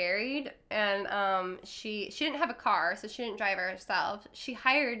had been buried, and she didn't have a car, so she didn't drive herself. She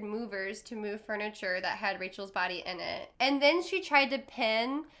hired movers to move furniture that had Rachel's body in it, and then she tried to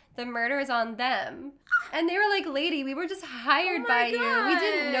pin the murders on them. And they were like, lady, we were just hired by you. We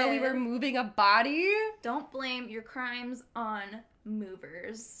didn't know we were moving a body. Don't blame your crimes on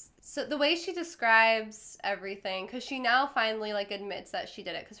movers. So the way she describes everything, because she now finally like admits that she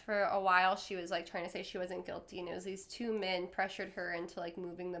did it, because for a while she was like trying to say she wasn't guilty, and it was these two men pressured her into like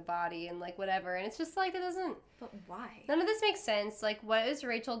moving the body and like whatever, and it's just like, that doesn't... But why? None of this makes sense. Like, what is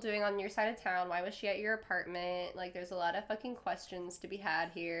Rachel doing on your side of town? Why was she at your apartment? Like, there's a lot of fucking questions to be had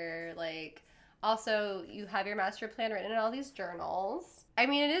here. Like, also, you have your master plan written in all these journals. I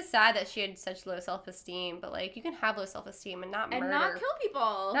mean, it is sad that she had such low self-esteem, but, like, you can have low self-esteem and not murder. And not kill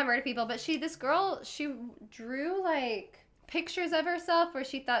people. Not murder people, but this girl, she drew, like, pictures of herself where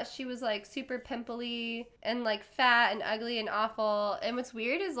she thought she was, like, super pimply and, like, fat and ugly and awful. And what's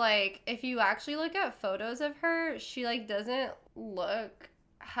weird is, like, if you actually look at photos of her, she, like, doesn't look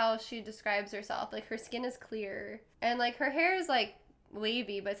how she describes herself. Like, her skin is clear. And, like, her hair is, like,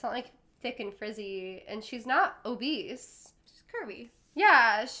 wavy, but it's not, like, thick and frizzy. And she's not obese. She's curvy.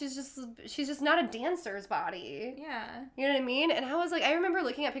 Yeah, she's just not a dancer's body. Yeah. You know what I mean? And I was like, I remember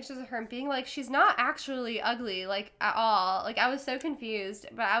looking at pictures of her and being like, she's not actually ugly, like, at all. Like, I was so confused.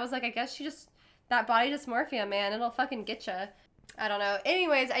 But I was like, I guess she just, that body dysmorphia, man, it'll fucking get you. I don't know.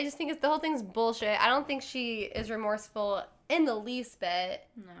 Anyways, I just think the whole thing's bullshit. I don't think she is remorseful in the least bit.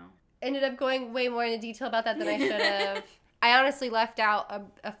 No. Ended up going way more into detail about that than I should have. I honestly left out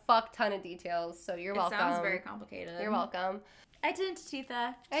a fuck ton of details, so you're welcome. It sounds very complicated. You're welcome. Identity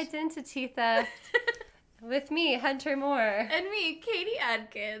theft. Identity theft. With me, Hunter Moore. And me, Katie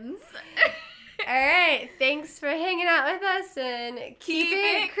Adkins. All right, thanks for hanging out with us, and keep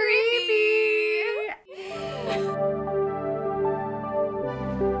it creepy.